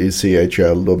 divisioner i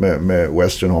CHL då, med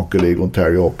Western Hockey League,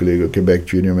 Ontario Hockey League och Quebec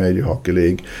Junior Major Hockey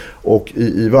League. Och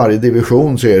i varje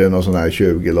division så är det någon sån här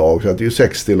 20 lag, så att det är ju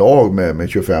 60 lag med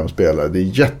 25 spelare. Det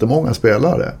är jättemånga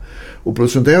spelare. Och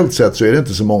procentuellt sett så är det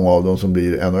inte så många av dem som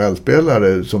blir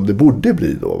NHL-spelare som det borde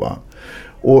bli då, va?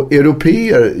 Och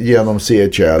europeer genom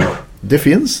CHL, det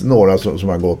finns några som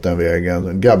har gått den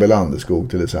vägen, Gabbe Landeskog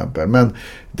till exempel, men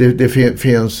det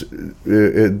finns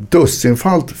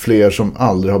dussinfalt fler som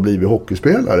aldrig har blivit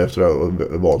hockeyspelare efter att ha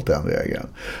valt den vägen.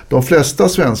 De flesta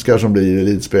svenskar som blir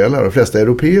elitspelare, de flesta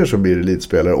europeer som blir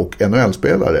elitspelare och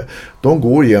NHL-spelare, de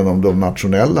går genom de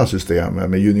nationella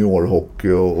systemen med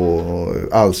juniorhockey och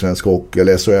allsvensk hockey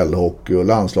eller SHL-hockey och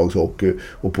landslagshockey,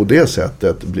 och på det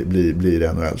sättet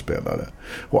blir NHL-spelare.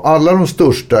 Och alla de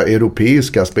största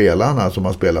europeiska spelarna som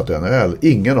har spelat i NHL,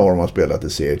 ingen av dem har spelat i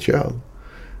CHL.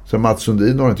 Så Mats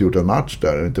Sundin har inte gjort en match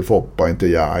där, inte Foppa, inte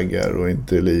Jäger och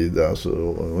inte Lidas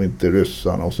och inte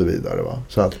ryssarna och så vidare, va?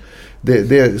 Så att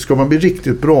ska man bli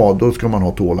riktigt bra, då ska man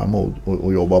ha tålamod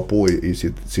och jobba på i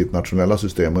sitt nationella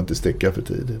system och inte sticka för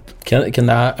tidigt. Kan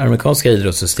det amerikanska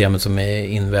idrottssystemet som är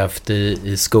invävt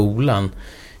i skolan,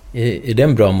 är det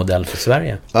en bra modell för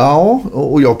Sverige? Ja,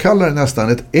 och jag kallar det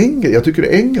nästan jag tycker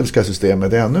det engelska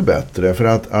systemet är ännu bättre, för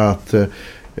att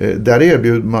där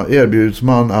erbjuds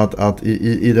man att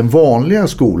i den vanliga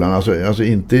skolan, alltså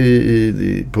inte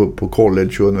på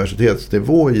college och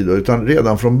universitetsnivå utan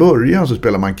redan från början så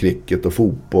spelar man cricket och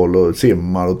fotboll och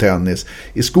simmar och tennis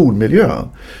i skolmiljön.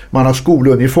 Man har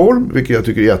skoluniform, vilket jag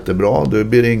tycker är jättebra. Det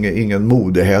blir ingen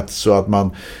modehets, så att man,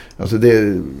 alltså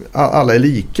alla är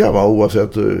lika, va?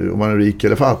 Oavsett om man är rik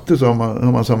eller fattig, så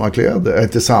har man samma kläder,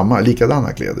 inte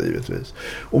likadana kläder givetvis.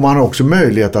 Och man har också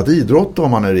möjlighet att idrotta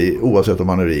om man är oavsett om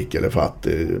man är rik eller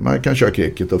fattig. Man kan köra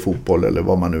cricket och fotboll eller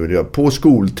vad man nu vill göra på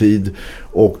skoltid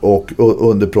och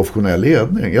under professionell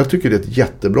ledning. Jag tycker det är ett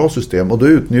jättebra system, och då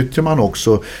utnyttjar man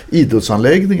också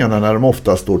idrottsanläggningarna när de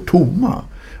ofta står tomma.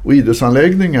 Och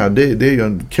idrottsanläggningar, det är ju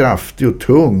en kraftig och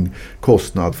tung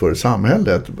kostnad för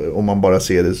samhället om man bara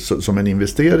ser det som en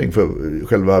investering för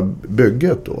själva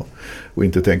bygget då. Och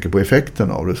inte tänker på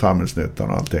effekten av det, samhällsnyttan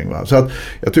och allting. Va? Så att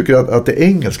jag tycker att det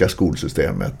engelska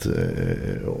skolsystemet,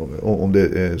 om det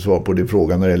är svar på din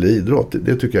fråga när det gäller idrott,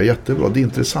 det tycker jag är jättebra. Det är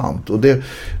intressant. Och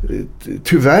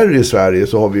tyvärr i Sverige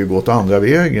så har vi ju gått andra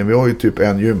vägen. Vi har ju typ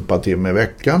en gympatimme i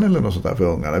veckan eller något sånt där för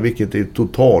ungarna, vilket är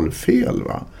total fel,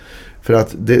 va? För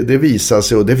att det visar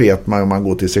sig, och det vet man om man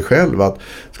går till sig själv, att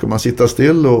ska man sitta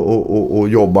still och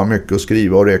jobba mycket och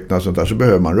skriva och räkna och sånt där, så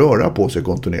behöver man röra på sig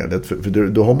kontinuerligt. För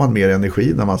då har man mer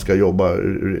energi när man ska jobba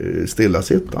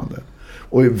stillasittande.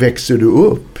 Och växer du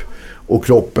upp och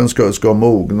kroppen ska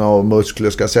mogna och muskler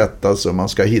ska sättas och man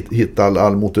ska hitta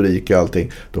all motorik och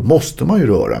allting, då måste man ju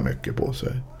röra mycket på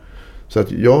sig. Så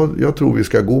att jag tror vi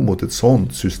ska gå mot ett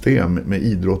sånt system med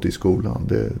idrott i skolan.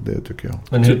 Det tycker jag.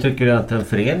 Men hur tycker du att en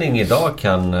förening idag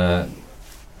kan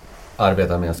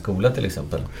arbeta med en skola till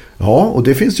exempel? Ja, och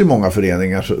det finns ju många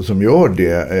föreningar som gör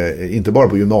det. Inte bara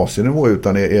på gymnasienivå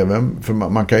utan även, för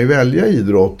man kan ju välja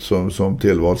idrott som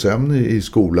tillvalsämne i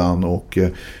skolan och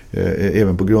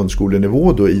även på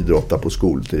grundskolenivå då idrotta på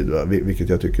skoltid, va? Vilket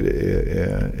jag tycker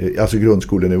är alltså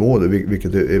grundskolenivå då,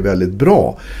 vilket är väldigt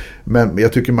bra. Men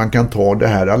jag tycker man kan ta det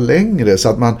här längre, så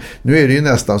att nu är det ju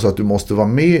nästan så att du måste vara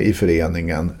med i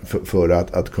föreningen för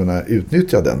att kunna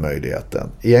utnyttja den möjligheten.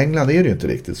 I England är det ju inte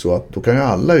riktigt så, att då kan ju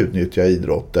alla utnyttja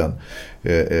idrotten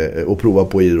och prova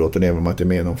på idrotten även om man inte är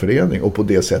med i någon förening, och på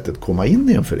det sättet komma in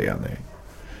i en förening.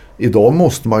 Idag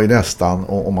måste man ju nästan,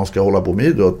 om man ska hålla på med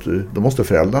idrott, då måste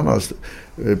föräldrarna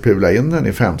pula in den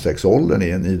i 5-6 åldern i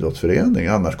en idrottsförening,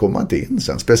 annars kommer man inte in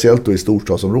sen. Speciellt då i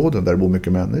storstadsområden där det bor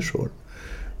mycket människor.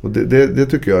 Och det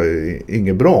tycker jag är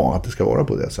inget bra att det ska vara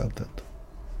på det sättet.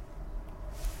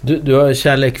 Du har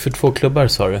kärlek för 2 klubbar,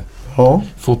 sa du? Ja.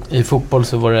 I fotboll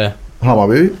så var det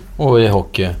Hammarby och i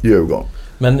hockey Djurgården.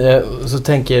 Men så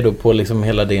tänker jag då på liksom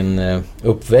hela din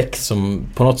uppväxt som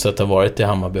på något sätt har varit i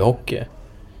Hammarby hockey.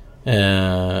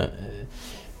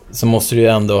 Så måste du ju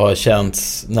ändå ha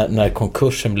känts när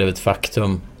konkursen blev ett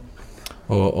faktum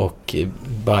och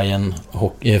Bayern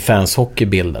fans hockey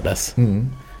bildades. Mm.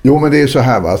 Jo, men det är så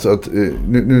här, va, så att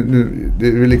nu det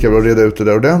är lika bra att reda ut det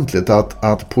där ordentligt,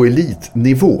 att på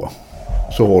elitnivå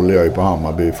så håller jag ju på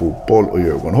Hammarby fotboll och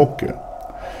Djurgården hockey.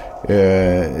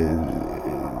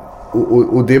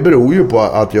 Och det beror ju på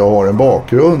att jag har en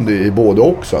bakgrund i både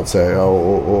och, så att säga,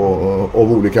 och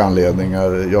av olika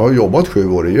anledningar. Jag har jobbat 7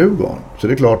 år i Djurgården, så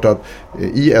det är klart att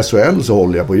i SHL så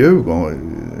håller jag på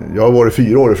Djurgården. Jag har varit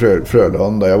 4 år i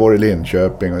Frölunda, jag har varit i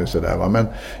Linköping och sådär, va? Men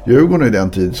Djurgården är den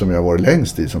tid som jag har varit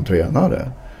längst tid som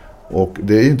tränare. Och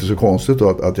det är inte så konstigt då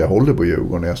att jag håller på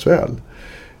Djurgården i SHL.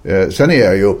 Sen är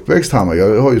jag ju uppväxt Hammarby.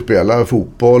 Jag har ju spelat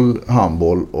fotboll,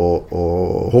 handboll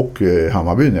och hockey i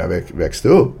Hammarby när jag växte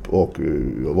upp. Och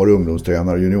var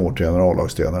ungdomstränare, juniortränare,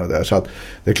 A-lagstränare där. Så att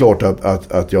det är klart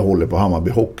att jag håller på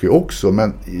Hammarby hockey också.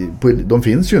 Men de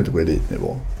finns ju inte på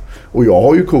elitnivå. Och jag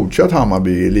har ju coachat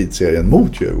Hammarby i elitserien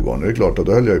mot Djurgården. Det är klart att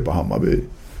då höll jag ju på Hammarby.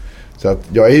 Så att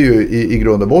jag är ju i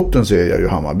grund och botten så är jag ju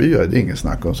Hammarby. Det är ingen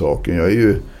snack om saken. Jag är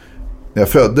ju... När jag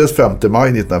föddes 5 maj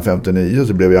 1959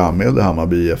 så blev jag anmäld i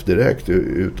Hammarby IF direkt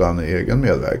utan egen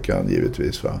medverkan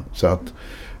givetvis. Va? Så att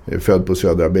född på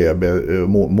Södra BB,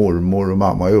 mormor och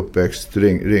mamma är uppväxt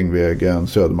Ringvägen,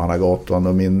 Södermannagatan,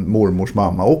 och min mormors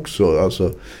mamma också,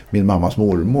 alltså min mammas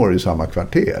mormor i samma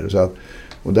kvarter. Så att,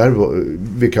 och där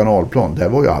vid Kanalplan, där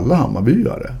var ju alla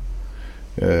Hammarbyare.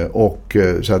 Och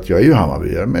så att jag är ju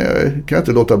Hammarbyare, men jag kan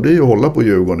inte låta bli att hålla på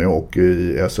Djurgården och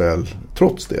i SHL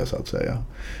trots det, så att säga.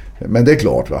 Men det är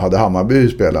klart, va? Hade Hammarby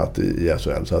spelat i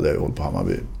SHL så hade jag hållit på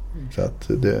Hammarby. Så att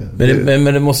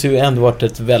men det måste ju ändå varit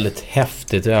ett väldigt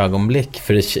häftigt ögonblick.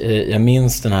 För jag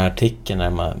minns den här artikeln när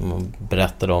man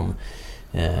berättade om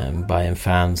Bayern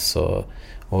fans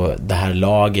och det här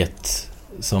laget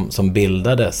som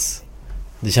bildades.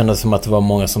 Det kändes som att det var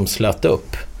många som slöt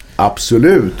upp.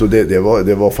 Absolut, och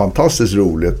det var fantastiskt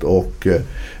roligt.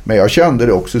 Men jag kände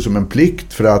det också som en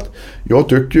plikt, för att jag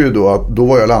tycker ju då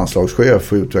var jag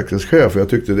landslagschef och utvecklingschef, och jag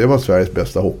tyckte det var Sveriges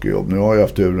bästa hockeyjobb. Nu har jag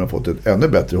haft turen fått ett ännu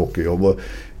bättre hockeyjobb, och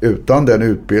utan den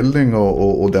utbildning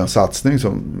och den satsning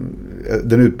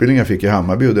den utbildning jag fick i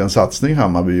Hammarby och den satsning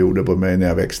Hammarby gjorde på mig när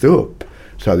jag växte upp,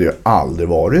 så hade jag aldrig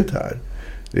varit här.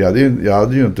 Jag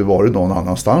hade ju inte varit någon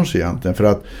annanstans egentligen, för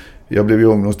att jag blev ju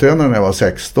ungdomstränare när jag var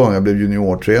 16, jag blev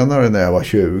juniortränare när jag var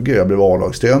 20, jag blev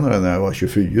A-lagstränare när jag var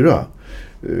 24.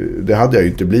 Det hade jag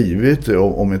ju inte blivit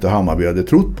om inte Hammarby hade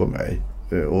trott på mig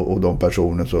och de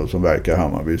personer som verkar i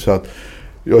Hammarby. Så att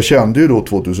jag kände ju då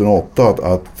 2008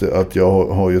 att jag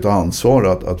har ju ett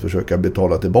ansvar att försöka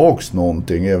betala tillbaks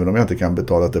någonting, även om jag inte kan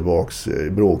betala tillbaks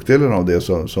bråkdelen av det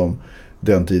som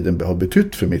den tiden har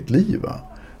betytt för mitt liv. Va?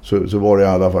 Så var det i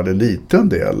alla fall en liten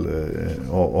del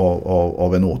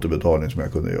av en återbetalning som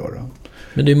jag kunde göra.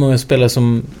 Men det är många spelare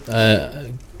som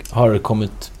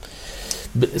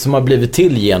har blivit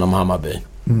till genom Hammarby.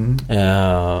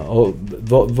 Och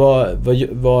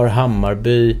vad har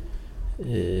Hammarby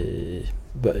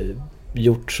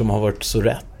gjort som har varit så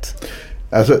rätt?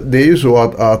 Alltså, det är ju så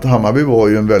att Hammarby var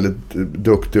ju en väldigt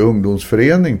duktig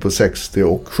ungdomsförening på 60-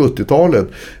 och 70-talet.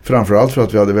 Framförallt för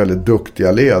att vi hade väldigt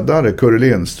duktiga ledare. Curre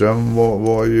Lindström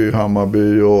var ju i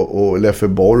Hammarby och Leffe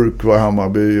Bork var i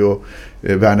Hammarby och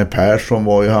Werner Persson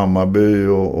var i Hammarby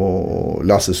och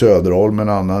Lasse Söderholm, en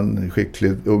annan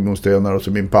skicklig ungdomstränare, och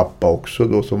så min pappa också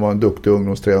då, som var en duktig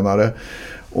ungdomstränare.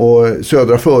 Och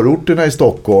södra förorterna i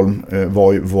Stockholm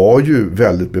var ju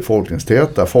väldigt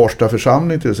befolkningstäta. Farsta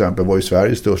församling till exempel var ju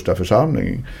Sveriges största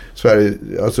församling. Sverige,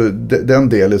 alltså den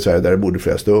del i Sverige där det bodde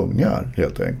flest ungar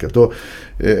helt enkelt. Och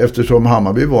eftersom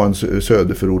Hammarby var en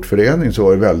söderförortförening så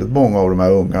var det väldigt många av de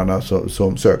här ungarna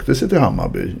som sökte sig till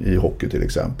Hammarby i hockey till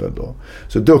exempel då.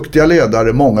 Så duktiga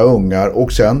ledare, många ungar,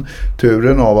 och sen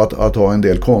turen av att ha en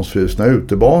del konstfrusna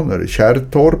utebanor.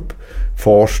 Kärrtorp,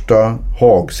 Farsta,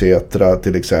 Hagsätra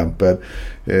till exempel.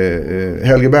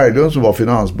 Helge Berglund som var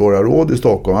finansborgarråd i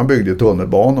Stockholm, han byggde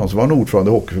tunnelbanan, som var en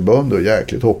ordförande i Hockeyförbundet och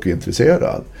jäkligt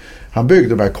hockeyintresserad. Han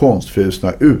byggde de här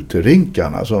konstfrusna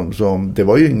uterinkarna som det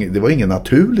var inget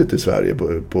naturligt i Sverige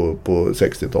på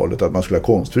 60-talet att man skulle ha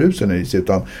konstfrusen i sig,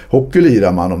 utan hockey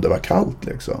lirar man om det var kallt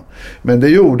liksom. Men det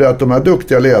gjorde att de här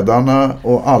duktiga ledarna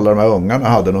och alla de här ungarna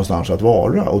hade någonstans att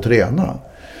vara och träna.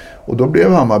 Och då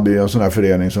blev Hammarby en sån här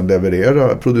förening som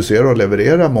producerar och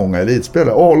levererar många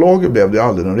elitspelare. A-laget blev det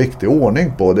aldrig någon riktig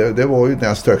ordning på. Det var ju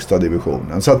näst högsta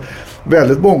divisionen. Så att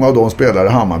väldigt många av de spelare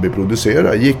Hammarby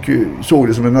producerar såg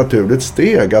det som ett naturligt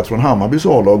steg att från Hammarbys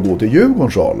A-lag gå till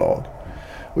Djurgårdens A-lag.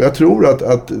 Och jag tror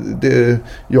att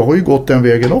jag har ju gått den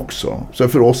vägen också. Så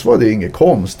för oss var det inget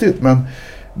konstigt, men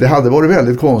det hade varit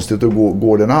väldigt konstigt att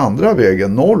gå den andra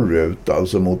vägen norrut,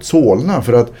 alltså mot Solna,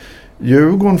 för att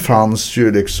Djurgården fanns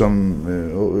ju liksom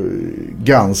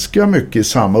ganska mycket i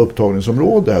samma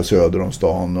upptagningsområde här söder om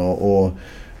stan, och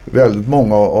väldigt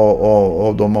många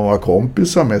av de man var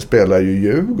kompisar med spelar ju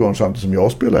Djurgården samtidigt som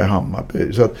jag spelar i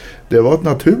Hammarby. Så att det var ett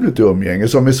naturligt umgänge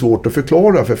som är svårt att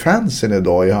förklara för fansen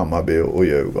idag i Hammarby och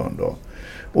Djurgården då.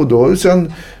 Och då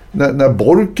sen när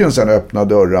Borken sen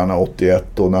öppnade dörrarna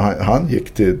 81 och när han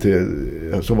gick till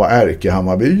som var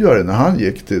ärkehammarbyare, när han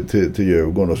gick till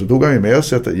Djurgården, och så tog han ju med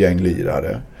sig ett gäng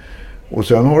lirare. Och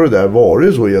sen har det där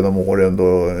varit så genom åren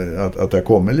då att det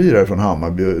kommer lirare från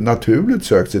Hammarby naturligt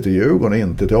sökt sig till Djurgården och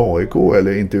inte till AIK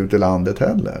eller inte ut i landet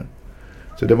heller.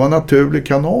 Så det var en naturlig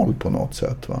kanal på något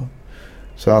sätt, va.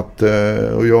 Så att,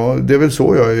 det är väl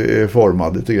så jag är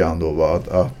formad lite grann då, va?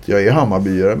 Att jag är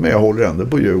Hammarbyare, men jag håller ändå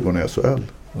på Djurgården i SHL.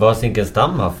 Vad har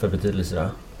Zinkensdamm haft för betydelse då?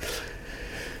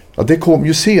 Ja, det kom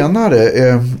ju senare.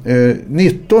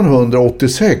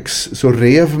 1986 så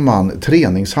rev man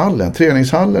träningshallen.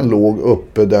 Träningshallen låg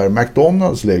uppe där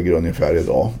McDonalds ligger ungefär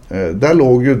idag. Där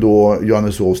låg ju då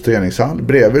Johanneshovs träningshall.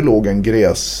 Bredvid låg en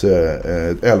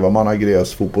 11-manna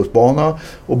gräs fotbollsbana,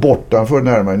 och bortanför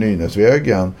närmare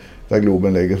Nynäsvägen där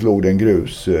Globen ligger så låg det en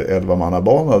grus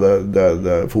 11-mannabana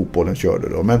där fotbollen körde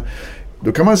då. Men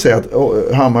då kan man säga att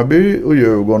Hammarby och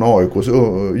Djurgården och AIKs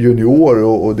junior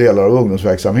och delar av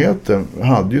ungdomsverksamheten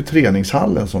hade ju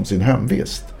träningshallen som sin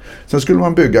hemvist. Sen skulle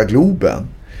man bygga Globen.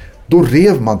 Då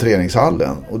rev man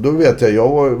träningshallen. Och då vet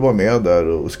jag var med där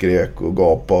och skrek och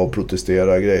gapade och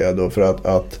protesterade grejer då, för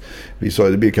att vi sa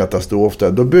att det blir katastrof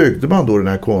där. Då byggde man då den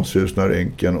här konstfrusna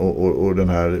ränken och den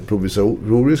här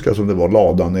provisoriska som det var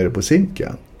ladan nere på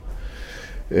Zinken.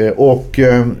 Och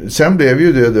sen blev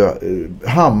ju det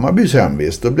Hammarbys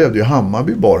hemvist. Då blev det ju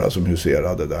Hammarby bara som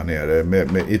huserade där nere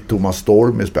med Thomas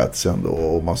Storm i spetsen då,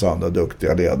 och massa andra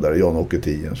duktiga ledare, Jan-Åke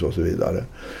Tiens och så vidare.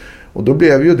 Och då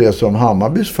blev ju det som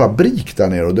Hammarbys fabrik där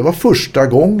nere, och det var första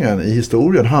gången i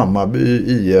historien Hammarby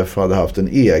IF hade haft en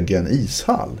egen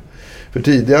ishall. För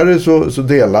tidigare så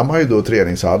delar man ju då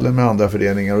träningshallen med andra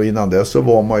föreningar, och innan dess så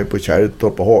var man ju på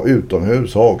Kärrtorp och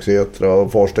utomhus, Hagsätra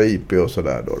och Farsta IP och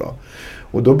sådär då.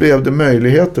 Och då blev det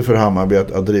möjligheter för Hammarby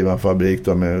att driva en fabrik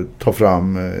då, med ta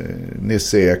fram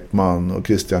Nisse Ekman och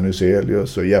Christian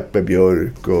Huselius och Jeppe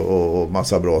Björk och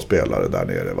massa bra spelare där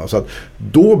nere. Va? Så att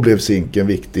då blev Zinken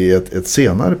viktig i ett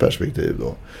senare perspektiv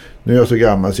då. Nu är jag så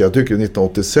gammal så jag tycker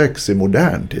 1986 är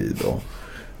modern tid då.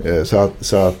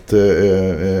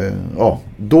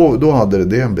 Då hade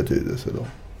det en betydelse då.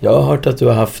 Jag har hört att du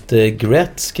har haft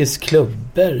Gretzkys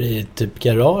klubbor i typ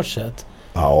garaget.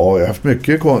 Ja, jag har haft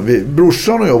mycket.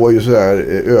 Brorsan och jag var ju så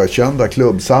här ökända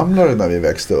klubbsamlare när vi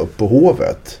växte upp på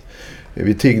Hovet.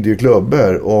 Vi tiggde ju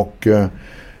klubbor och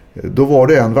då var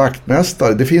det en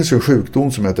vaktmästare. Det finns ju en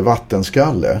sjukdom som heter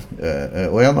vattenskalle.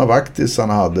 Och en av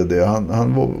vaktisarna hade det.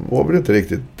 Han var väl inte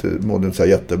riktigt, mådde inte så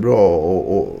jättebra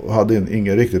och hade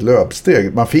ingen riktigt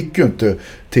löpsteg. Man fick ju inte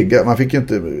tigga.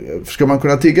 Ska man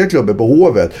kunna tigga klubbor på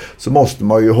Hovet så måste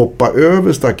man ju hoppa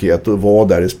över staket och vara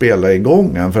där i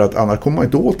spelarigången. För att annars kommer man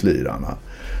inte åt lirarna.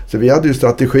 Så vi hade ju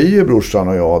strategier, brorsan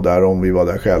och jag, där om vi var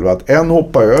där själva. Att en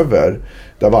hoppa över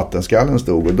där vattenskallen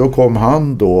stod. Och då kom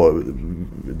han då,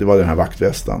 det var den här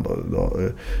vaktvästan då,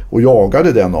 och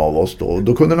jagade den av oss då.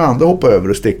 Då kunde den andra hoppa över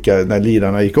och sticka när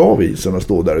lirarna gick av isen och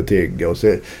stod där och tigga och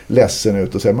se ledsen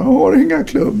ut och säga man har inga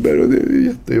klubbor och det är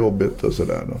jättejobbigt och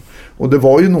sådär då. Och det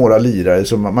var ju några lirare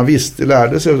som man visste,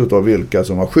 lärde sig av vilka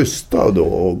som var schyssta då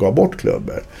och gav bort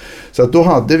klubbor. Så att då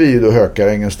hade vi ju då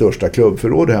Hökarängens största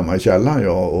klubbförråd hemma i källaren,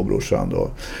 jag och brorsan då.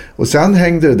 Och sen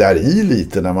hängde det där i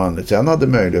lite när man sen hade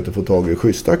möjlighet att få tag i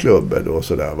schyssta klubbor då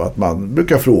sådär. Att man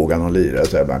brukar fråga någon lirare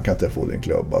så här, man kan inte få din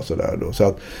klubba sådär då. Så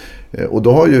att, och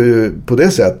då har ju på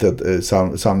det sättet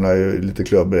samlar ju lite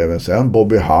klubbor även sen.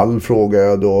 Bobby Hall frågade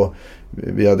jag då.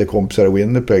 Vi hade kompisar i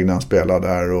Winnipeg när han spelade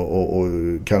där och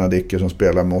kanadiker som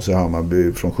spelade med oss i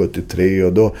Hammarby från 73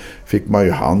 och då fick man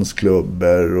ju hans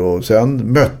klubbor och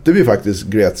sen mötte vi faktiskt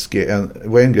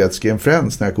Wayne Gretzky en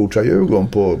Friends när jag coachade Djurgården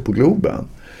på Globen.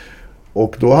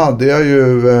 Och då hade jag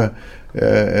ju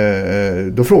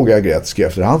då frågade jag Gretzky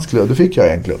efter hans klubb. Då fick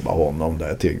jag en klubb av honom där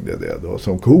jag tiggde det då.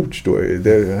 Som coach då.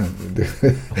 Det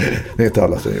är inte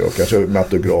alla som gör. Kanske med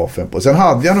autografen på. Sen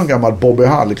hade jag någon gammal Bobby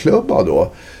Hall-klubba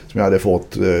då. Som jag hade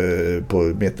fått på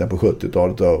mitten på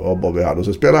 70-talet av Bobby Hall. Och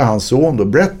så spelade hans son då,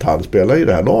 Brett Hall, spelade i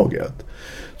det här laget.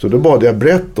 Så då bad jag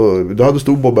Brett och då hade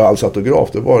stod Bobby Halls autograf.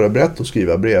 Då var det Brett att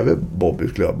skriva bredvid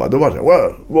Bobbys klubba. Då var det så,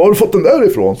 var har du fått den där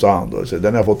ifrån, sa han då. Så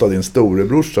den har jag fått av din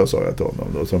storebrorsa, sa jag till honom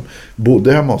då. Som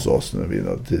bodde hemma hos oss nu vid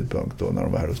någon tidpunkt då när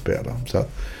de var här och spelade. Så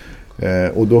att,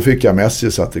 och då fick jag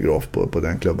Messis autograf på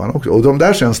den klubban också. Och de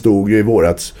där sen stod ju i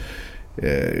vårats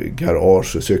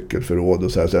garage och cykelförråd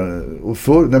och så här. Och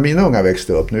när mina unga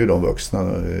växte upp, nu är de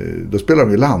vuxna, då spelade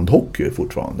de ju landhockey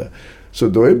fortfarande. Så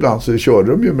då ibland så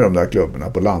körde de ju med de där klubborna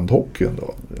på landhockeyn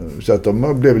då. Så att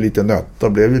de blev lite nötta,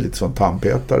 blev lite som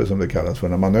tandpetare som det kallas för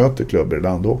när man nöter klubbor i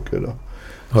landhockey då.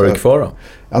 Har du kvar då?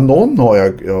 Ja, någon har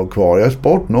jag kvar. Jag har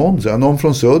spart någon. Så någon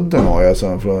från Sudden har jag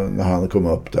från när han kom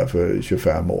upp där för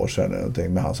 25 år sedan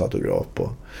någonting med hans autograf på.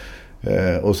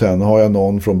 Och sen har jag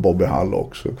någon från Bobby Hall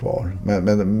också kvar.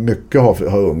 Men mycket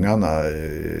har ungarna.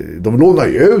 De lånar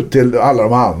ju ut till alla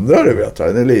de andra, du vet.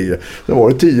 Det var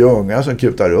det 10 unga som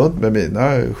kutade runt med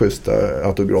mina schyssta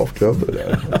autografklubbor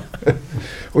där.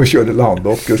 Och körde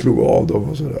landhockey och slog av dem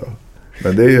och sådär.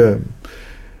 Men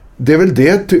det är väl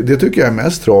det tycker jag är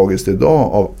mest tragiskt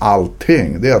idag av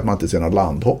allting. Det är att man inte ser någon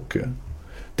landhockey.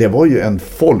 Det var ju en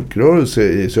folkrörelse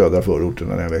i södra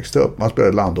förorterna när jag växte upp. Man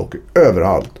spelade landhockey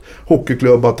överallt.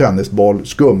 Hockeyklubba, tennisboll,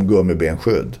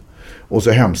 skumgummibenskydd. Och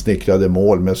så hemsnickrade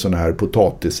mål med sån här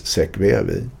potatissäckväv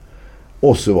i.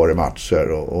 Och så var det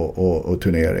matcher och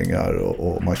turneringar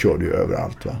och man körde ju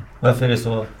överallt, va. Varför är det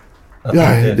så? Ja,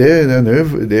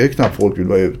 det är knappt folk vill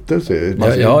vara ute. Så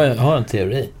jag har en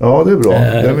teori. Ja, det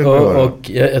är bra. Och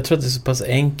jag tror att det är så pass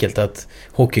enkelt att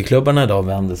hockeyklubbarna idag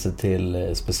vänder sig till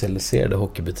specialiserade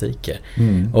hockeybutiker.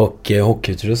 Och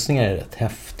hockeyutrustningar är rätt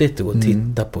häftigt att gå och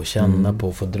titta på, känna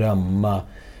på, få drömma.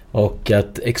 Och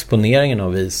att exponeringen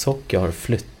av ishockey har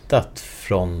flyttat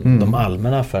från de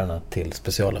allmänna affärerna till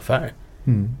specialaffärer.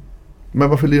 Men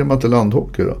varför lirar man inte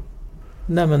landhockey då?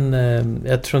 Nej, men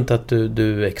jag tror inte att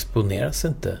du exponeras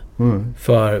inte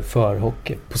för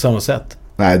hockey på samma sätt.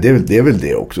 Nej, det är väl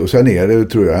det också. Och sen är det,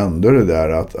 tror jag ändå det där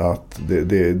att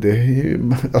det är ju,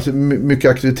 alltså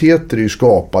mycket aktiviteter är ju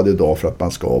skapade idag för att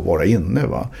man ska vara inne,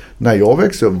 va. När jag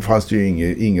växte upp fanns det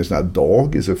ju ingen sån här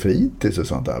dagis och fritids och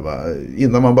sånt där, va.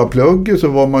 Innan man bara pluggade så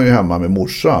var man ju hemma med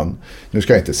morsan. Nu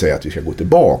ska jag inte säga att vi ska gå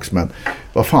tillbaks, men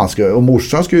vad fan och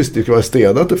morsan skulle vara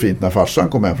städat och fint när farsan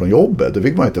kom hem från jobbet. Då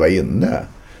fick man inte vara inne.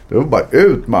 Det var bara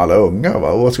ut med alla unga,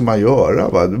 va. Och vad ska man göra,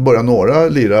 va? Börjar några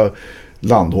lira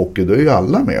landhockey, då är ju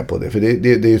alla med på det. För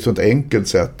det är ju ett sånt enkelt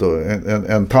sätt. Och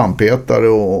en tandpetare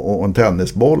och en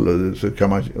tennisboll, så kan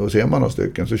man, och ser man några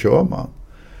stycken så kör man.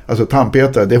 Alltså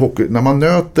tandpetare, det är hockey. När man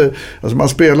nöter, alltså man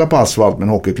spelar på asfalt med en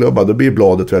hockeyklubba, då blir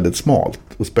bladet väldigt smalt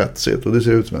och spetsigt. Och det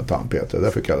ser ut som en tandpetare.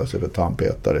 Därför kallas det för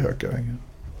tandpetare i Hökarängen.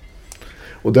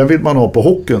 Och den vill man ha på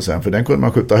hockeyn sen, för den kunde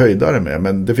man skjuta höjdare med.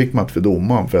 Men det fick man inte för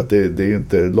domaren, för att det är ju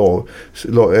inte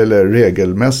eller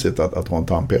regelmässigt att ha en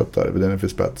tandpetare. Den är för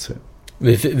spetsig.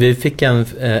 Vi fick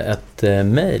ett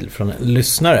mejl från en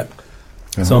lyssnare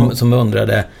som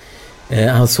undrade,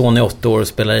 hans son är 8 år och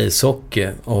spelar ishockey,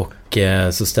 och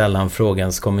så ställde han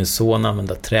frågan, ska min son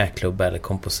använda träklubba eller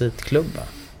kompositklubba?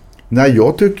 Nej,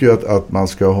 jag tycker ju att man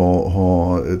ska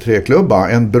ha träklubba,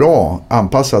 en bra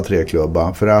anpassad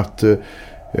träklubba, för att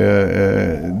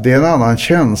det är en annan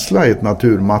känsla i ett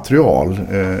naturmaterial.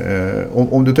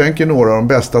 Om du tänker några av de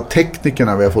bästa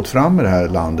teknikerna vi har fått fram i det här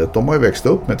landet, de har ju växt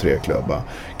upp med träklubba.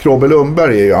 Krobbe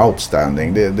Lundberg är ju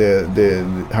outstanding,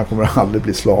 han kommer aldrig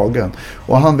bli slagen,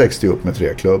 och han växte ju upp med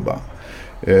träklubba.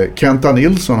 Kenta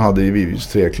Nilsson hade ju givetvis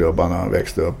träklubban när han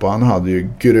växte upp, och han hade ju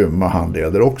grymma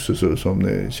handleder också, som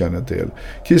ni känner till.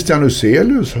 Christian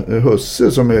Uselius,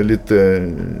 husse, som är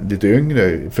lite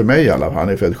yngre, för mig i alla fall, han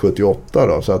är född 78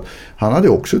 då, så att han hade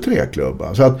också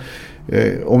träklubba. Så att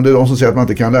om det är de som säger att man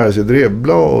inte kan lära sig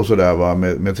dribbla och sådär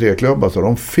med träklubba, så har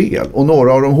de fel. Och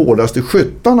några av de hårdaste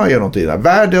skyttarna genom tiden,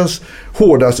 världens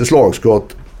hårdaste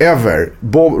slagskott ever,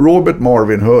 Robert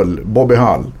Marvin Hull, Bobby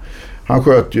Hull. Han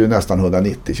sköt ju nästan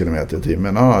 190 km/h,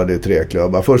 men han hade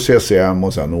träklubba. Först CCM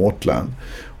och sen Northland.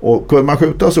 Och kunde man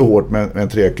skjuta så hårt med en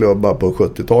träklubba på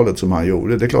 70-talet som han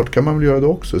gjorde, det är klart kan man väl göra det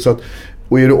också. Så att,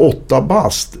 och är du 8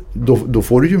 bast, då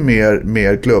får du ju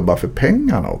mer klubba för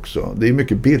pengarna också. Det är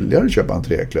mycket billigare att köpa en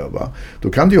träklubba. Då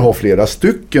kan du ju ha flera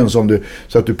stycken så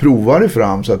att du provar dig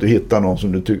fram, så att du hittar någon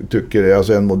som du tycker är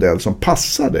alltså en modell som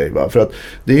passar dig. Va? För att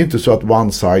det är inte så att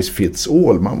one size fits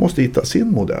all. Man måste hitta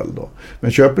sin modell då.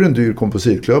 Men köper en dyr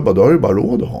kompositklubba, då har du bara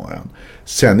råd att ha en.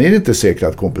 Sen är det inte säkert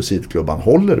att kompositklubban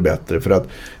håller bättre, för att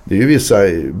det är ju vissa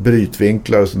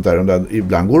brytvinklar och sånt där.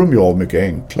 Ibland går de ju av mycket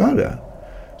enklare.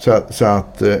 Så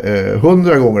att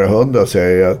 100 gånger 100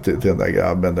 säger jag till den där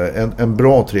grabben, en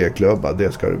bra träklubba,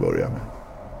 det ska du börja med.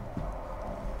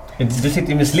 Du sitter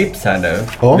ju med slips här nu.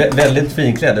 Ja. Väldigt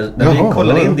finklädd. När vi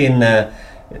kollar in din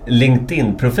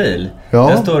LinkedIn-profil,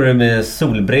 där står du med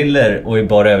solbriller och i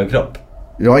bara överkropp.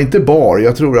 Ja, inte bara.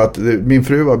 Jag tror att min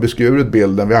fru har beskurit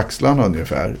bilden vid axlarna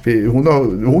ungefär.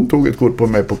 Hon tog ett kort på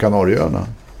mig på Kanarieöarna.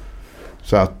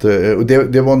 Så att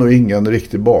det var nog ingen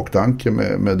riktig baktanke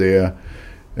med det.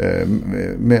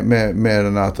 Med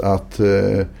den att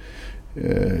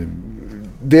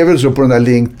det är väl så på den där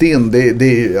LinkedIn,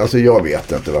 alltså jag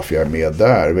vet inte varför jag är med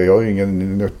där, jag har ju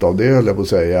ingen nytta av det, höll jag på att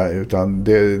säga, utan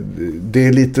det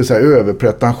är lite så här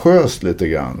överpretentiöst lite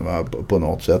grann, va, på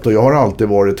något sätt, och jag har alltid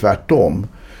varit tvärtom.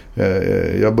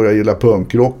 Jag började gilla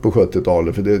punkrock på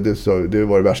 70-talet, för det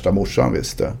var det värsta morsan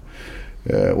visste,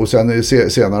 och sen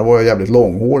senare var jag jävligt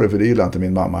långhårig, för det gillade inte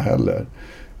min mamma heller.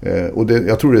 Och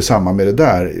jag tror det är samma med det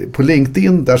där. På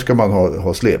LinkedIn, där ska man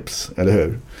ha slips, eller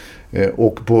hur?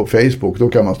 Och på Facebook, då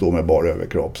kan man stå med bara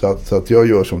överkropp. Så att jag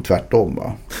gör som tvärtom,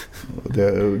 va?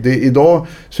 Idag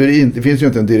så finns ju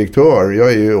inte en direktör.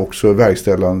 Jag är ju också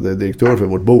verkställande direktör för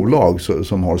vårt bolag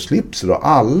som har slips. Då.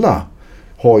 Alla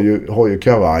har ju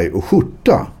kavaj och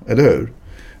skjorta, eller hur?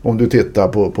 Om du tittar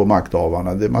på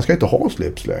makthavarna. Man ska inte ha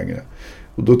slips längre.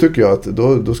 Och då tycker jag att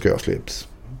då ska jag ha slips.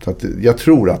 Så att jag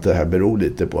tror att det här beror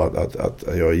lite på att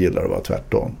jag gillar att vara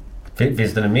tvärtom.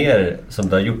 Finns det mer som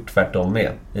du har gjort tvärtom med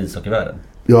i ishockeyvärlden?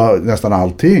 Ja, nästan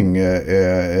allting.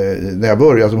 När jag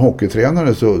började som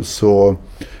hockeytränare så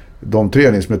de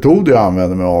träningsmetoder jag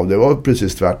använde mig av, det var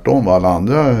precis tvärtom vad alla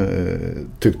andra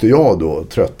tyckte jag då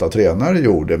trötta tränare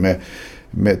gjorde med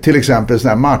till exempel sån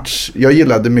här match. Jag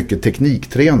gillade mycket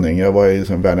teknikträning. Jag var i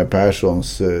Werner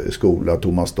Perssons skola,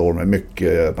 Thomas Storm,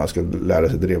 mycket att man ska lära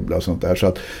sig dribbla och sånt där. Så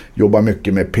att jobba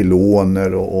mycket med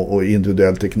piloner och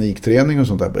individuell teknikträning och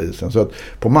sånt där på isen. Så att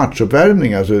på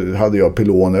matchuppvärmningar så hade jag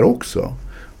piloner också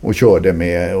och körde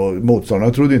med, och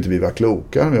motståndarna trodde inte vi var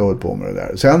kloka när vi höll på med det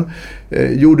där. Sen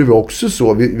gjorde vi också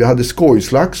så, vi hade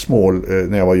skojslagsmål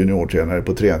när jag var juniortränare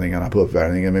på träningarna på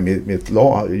uppvärmningen med mitt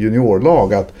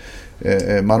juniorlag, att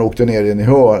man åkte ner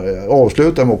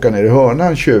avslutade med att åka ner i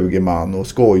hörnan 20 man och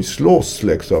skojslåss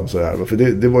liksom sådär. För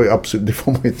det var ju absolut, det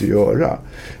får man inte göra.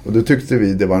 Och då tyckte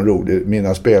vi det var en rolig,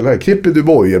 mina spelare, Kippe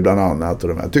Duboye bland annat, och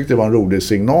de här, tyckte det var en rolig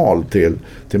signal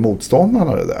till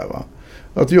motståndarna det där, va.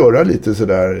 Att göra lite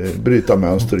sådär, bryta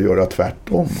mönster och göra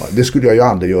tvärtom. Va? Det skulle jag ju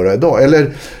aldrig göra idag.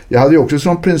 Eller jag hade ju också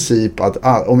som princip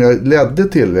att om jag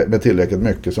ledde med tillräckligt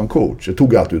mycket som coach, så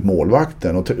tog jag alltid ut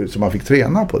målvakten så man fick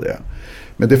träna på det.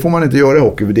 Men det får man inte göra i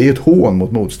hockey, för det är ett hån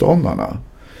mot motståndarna.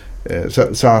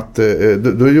 Så att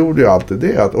då gjorde jag alltid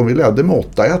det, att om vi ledde med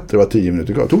 8-1, det var 10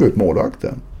 minuter kvar, tog ut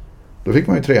målvakten. Då fick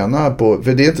man ju träna på,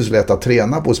 för det är inte så lätt att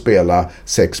träna på att spela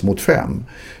 6 mot 5.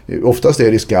 Oftast är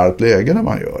det i skarpt läge när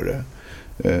man gör det.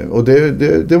 Och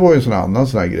det var ju en sån annan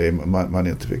sån här grej man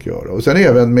inte fick göra. Och sen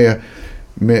även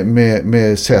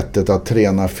med sättet att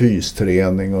träna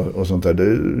fysträning och sånt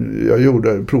där.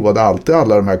 Jag provade alltid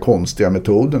alla de här konstiga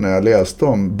metoderna. Jag läste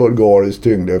om bulgarisk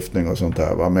tyngdlyftning och sånt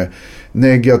där, va? Med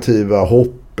negativa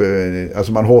hopp.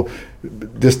 Alltså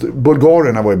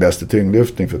bulgarerna var ju bäst i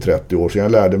tyngdlyftning för 30 år sedan.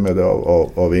 Jag lärde mig det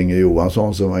av Inge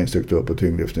Johansson som var instruktör på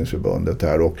tyngdlyftningsförbundet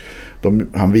här. Och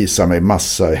han visade mig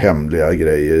massa hemliga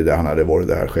grejer där han hade varit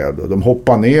där själv. Och de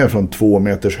hoppar ner från 2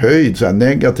 meters höjd, så här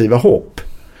negativa hopp.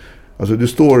 Alltså du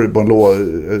står på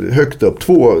högt upp,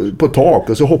 på tak,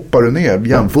 och så hoppar du ner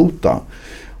jämfota.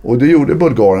 Och det gjorde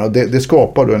bulgarerna, och det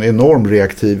skapade en enorm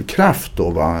reaktiv kraft då,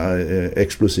 va?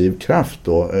 Explosiv kraft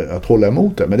då, att hålla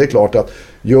emot det. Men det är klart att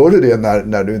gör du det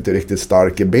när du inte är riktigt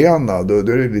stark i benen, då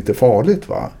är det lite farligt,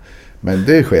 va. Men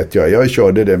det sket jag. Jag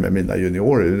körde det med mina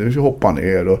juniorer. Nu hoppa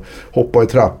ner och hoppa i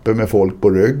trappor med folk på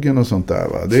ryggen och sånt där,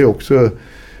 va. Det är också...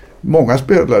 Många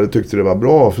spelare tyckte det var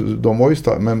bra, för de var ju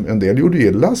men en del gjorde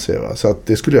illa sig, va? Så att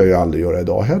det skulle jag ju aldrig göra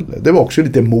idag heller. Det var också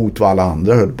lite mot vad alla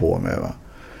andra höll på med, va?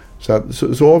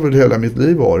 Så har väl hela mitt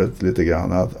liv varit lite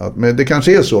grann. Men det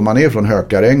kanske är så, man är från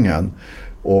Hökarängen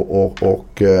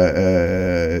och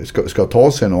ska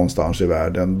ta sig någonstans i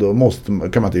världen, då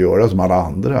kan man inte göra som alla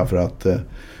andra, för att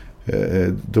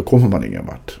då kommer man ingen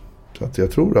vart. Så att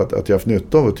jag tror att jag har haft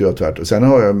nytta av att göra tvärtom. Sen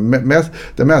har jag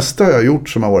det mesta jag har gjort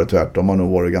som har varit tvärtom har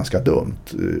nog varit ganska dumt.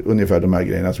 Ungefär de här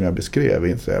grejerna som jag beskrev är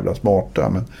inte så jävla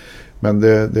smarta, men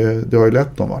det har ju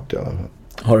lett någon vart i alla fall.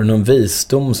 Har du någon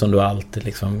visdom som du alltid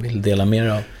liksom vill dela med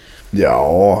dig av?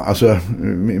 Ja, alltså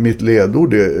mitt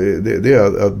ledord det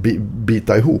är att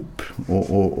bita ihop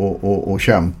och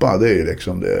kämpa. Det är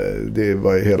liksom det är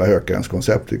vad hela Hökarens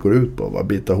konceptet går ut på, att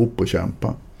bita ihop och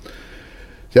kämpa.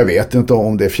 Jag vet inte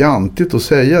om det är fjantigt att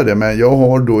säga det, men jag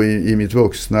har då i mitt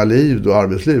vuxna liv och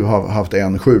arbetsliv haft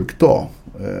en sjukdag.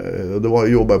 Det var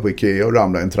att jobba på Ikea och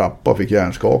ramla i en trappa och fick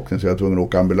hjärnskakning, så jag var tvungen att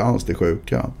åka ambulans till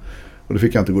sjukan. Och då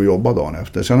fick jag inte gå och jobba dagen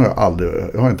efter. Sen har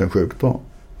jag har inte en sjukdag.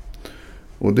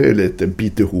 Och det är lite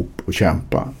bita ihop och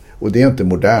kämpa. Och det är inte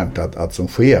modernt att som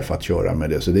chef att köra med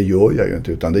det, så det gör jag ju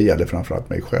inte, utan det gäller framförallt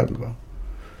mig själv.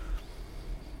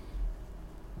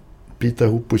 Bita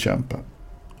ihop och kämpa.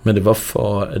 Men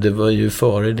det var ju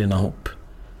före dina hopp.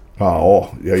 Ja,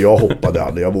 jag hoppade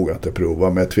aldrig. Jag vågade inte prova,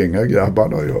 men jag tvingade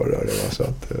grabbarna att göra det. Va? Så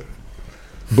att,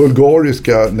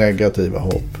 bulgariska negativa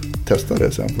hopp. Testa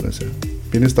det sen får ni se.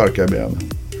 Blir ni starka i benen.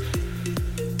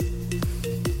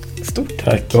 Stort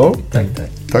tack. Ja, Tack.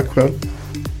 Tack själv.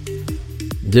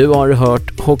 Du har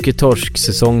hört Hockeytorsk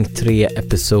säsong 3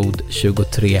 episod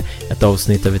 23. Ett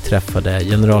avsnitt där vi träffade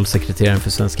generalsekreteraren för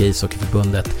Svenska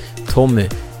ishockeyförbundet Tommy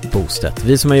Bostedt.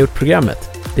 Vi som har gjort programmet,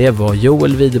 det var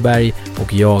Joel Widerberg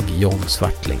och jag, John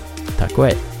Svartling. Tack och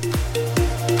hej.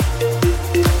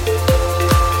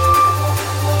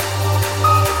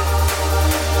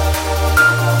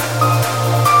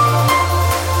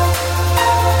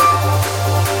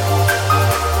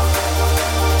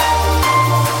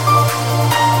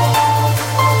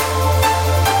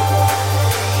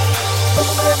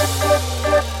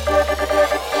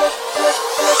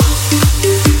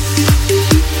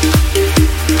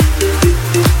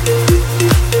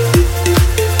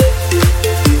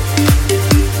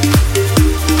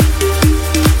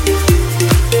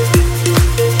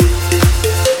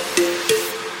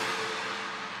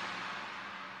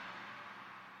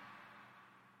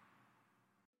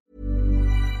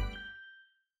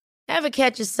 Ever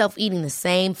catch yourself eating the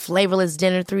same flavorless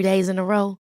dinner 3 days in a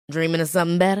row? Dreaming of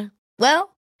something better?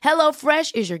 Well,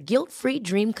 HelloFresh is your guilt-free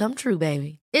dream come true,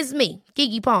 baby. It's me,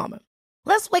 Keke Palmer.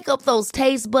 Let's wake up those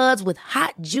taste buds with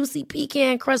hot, juicy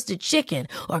pecan-crusted chicken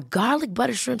or garlic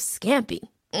butter shrimp scampi.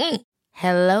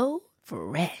 Hello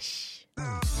Fresh.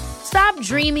 Stop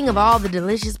dreaming of all the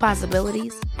delicious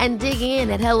possibilities and dig in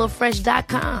at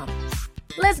HelloFresh.com.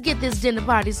 Let's get this dinner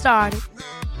party started.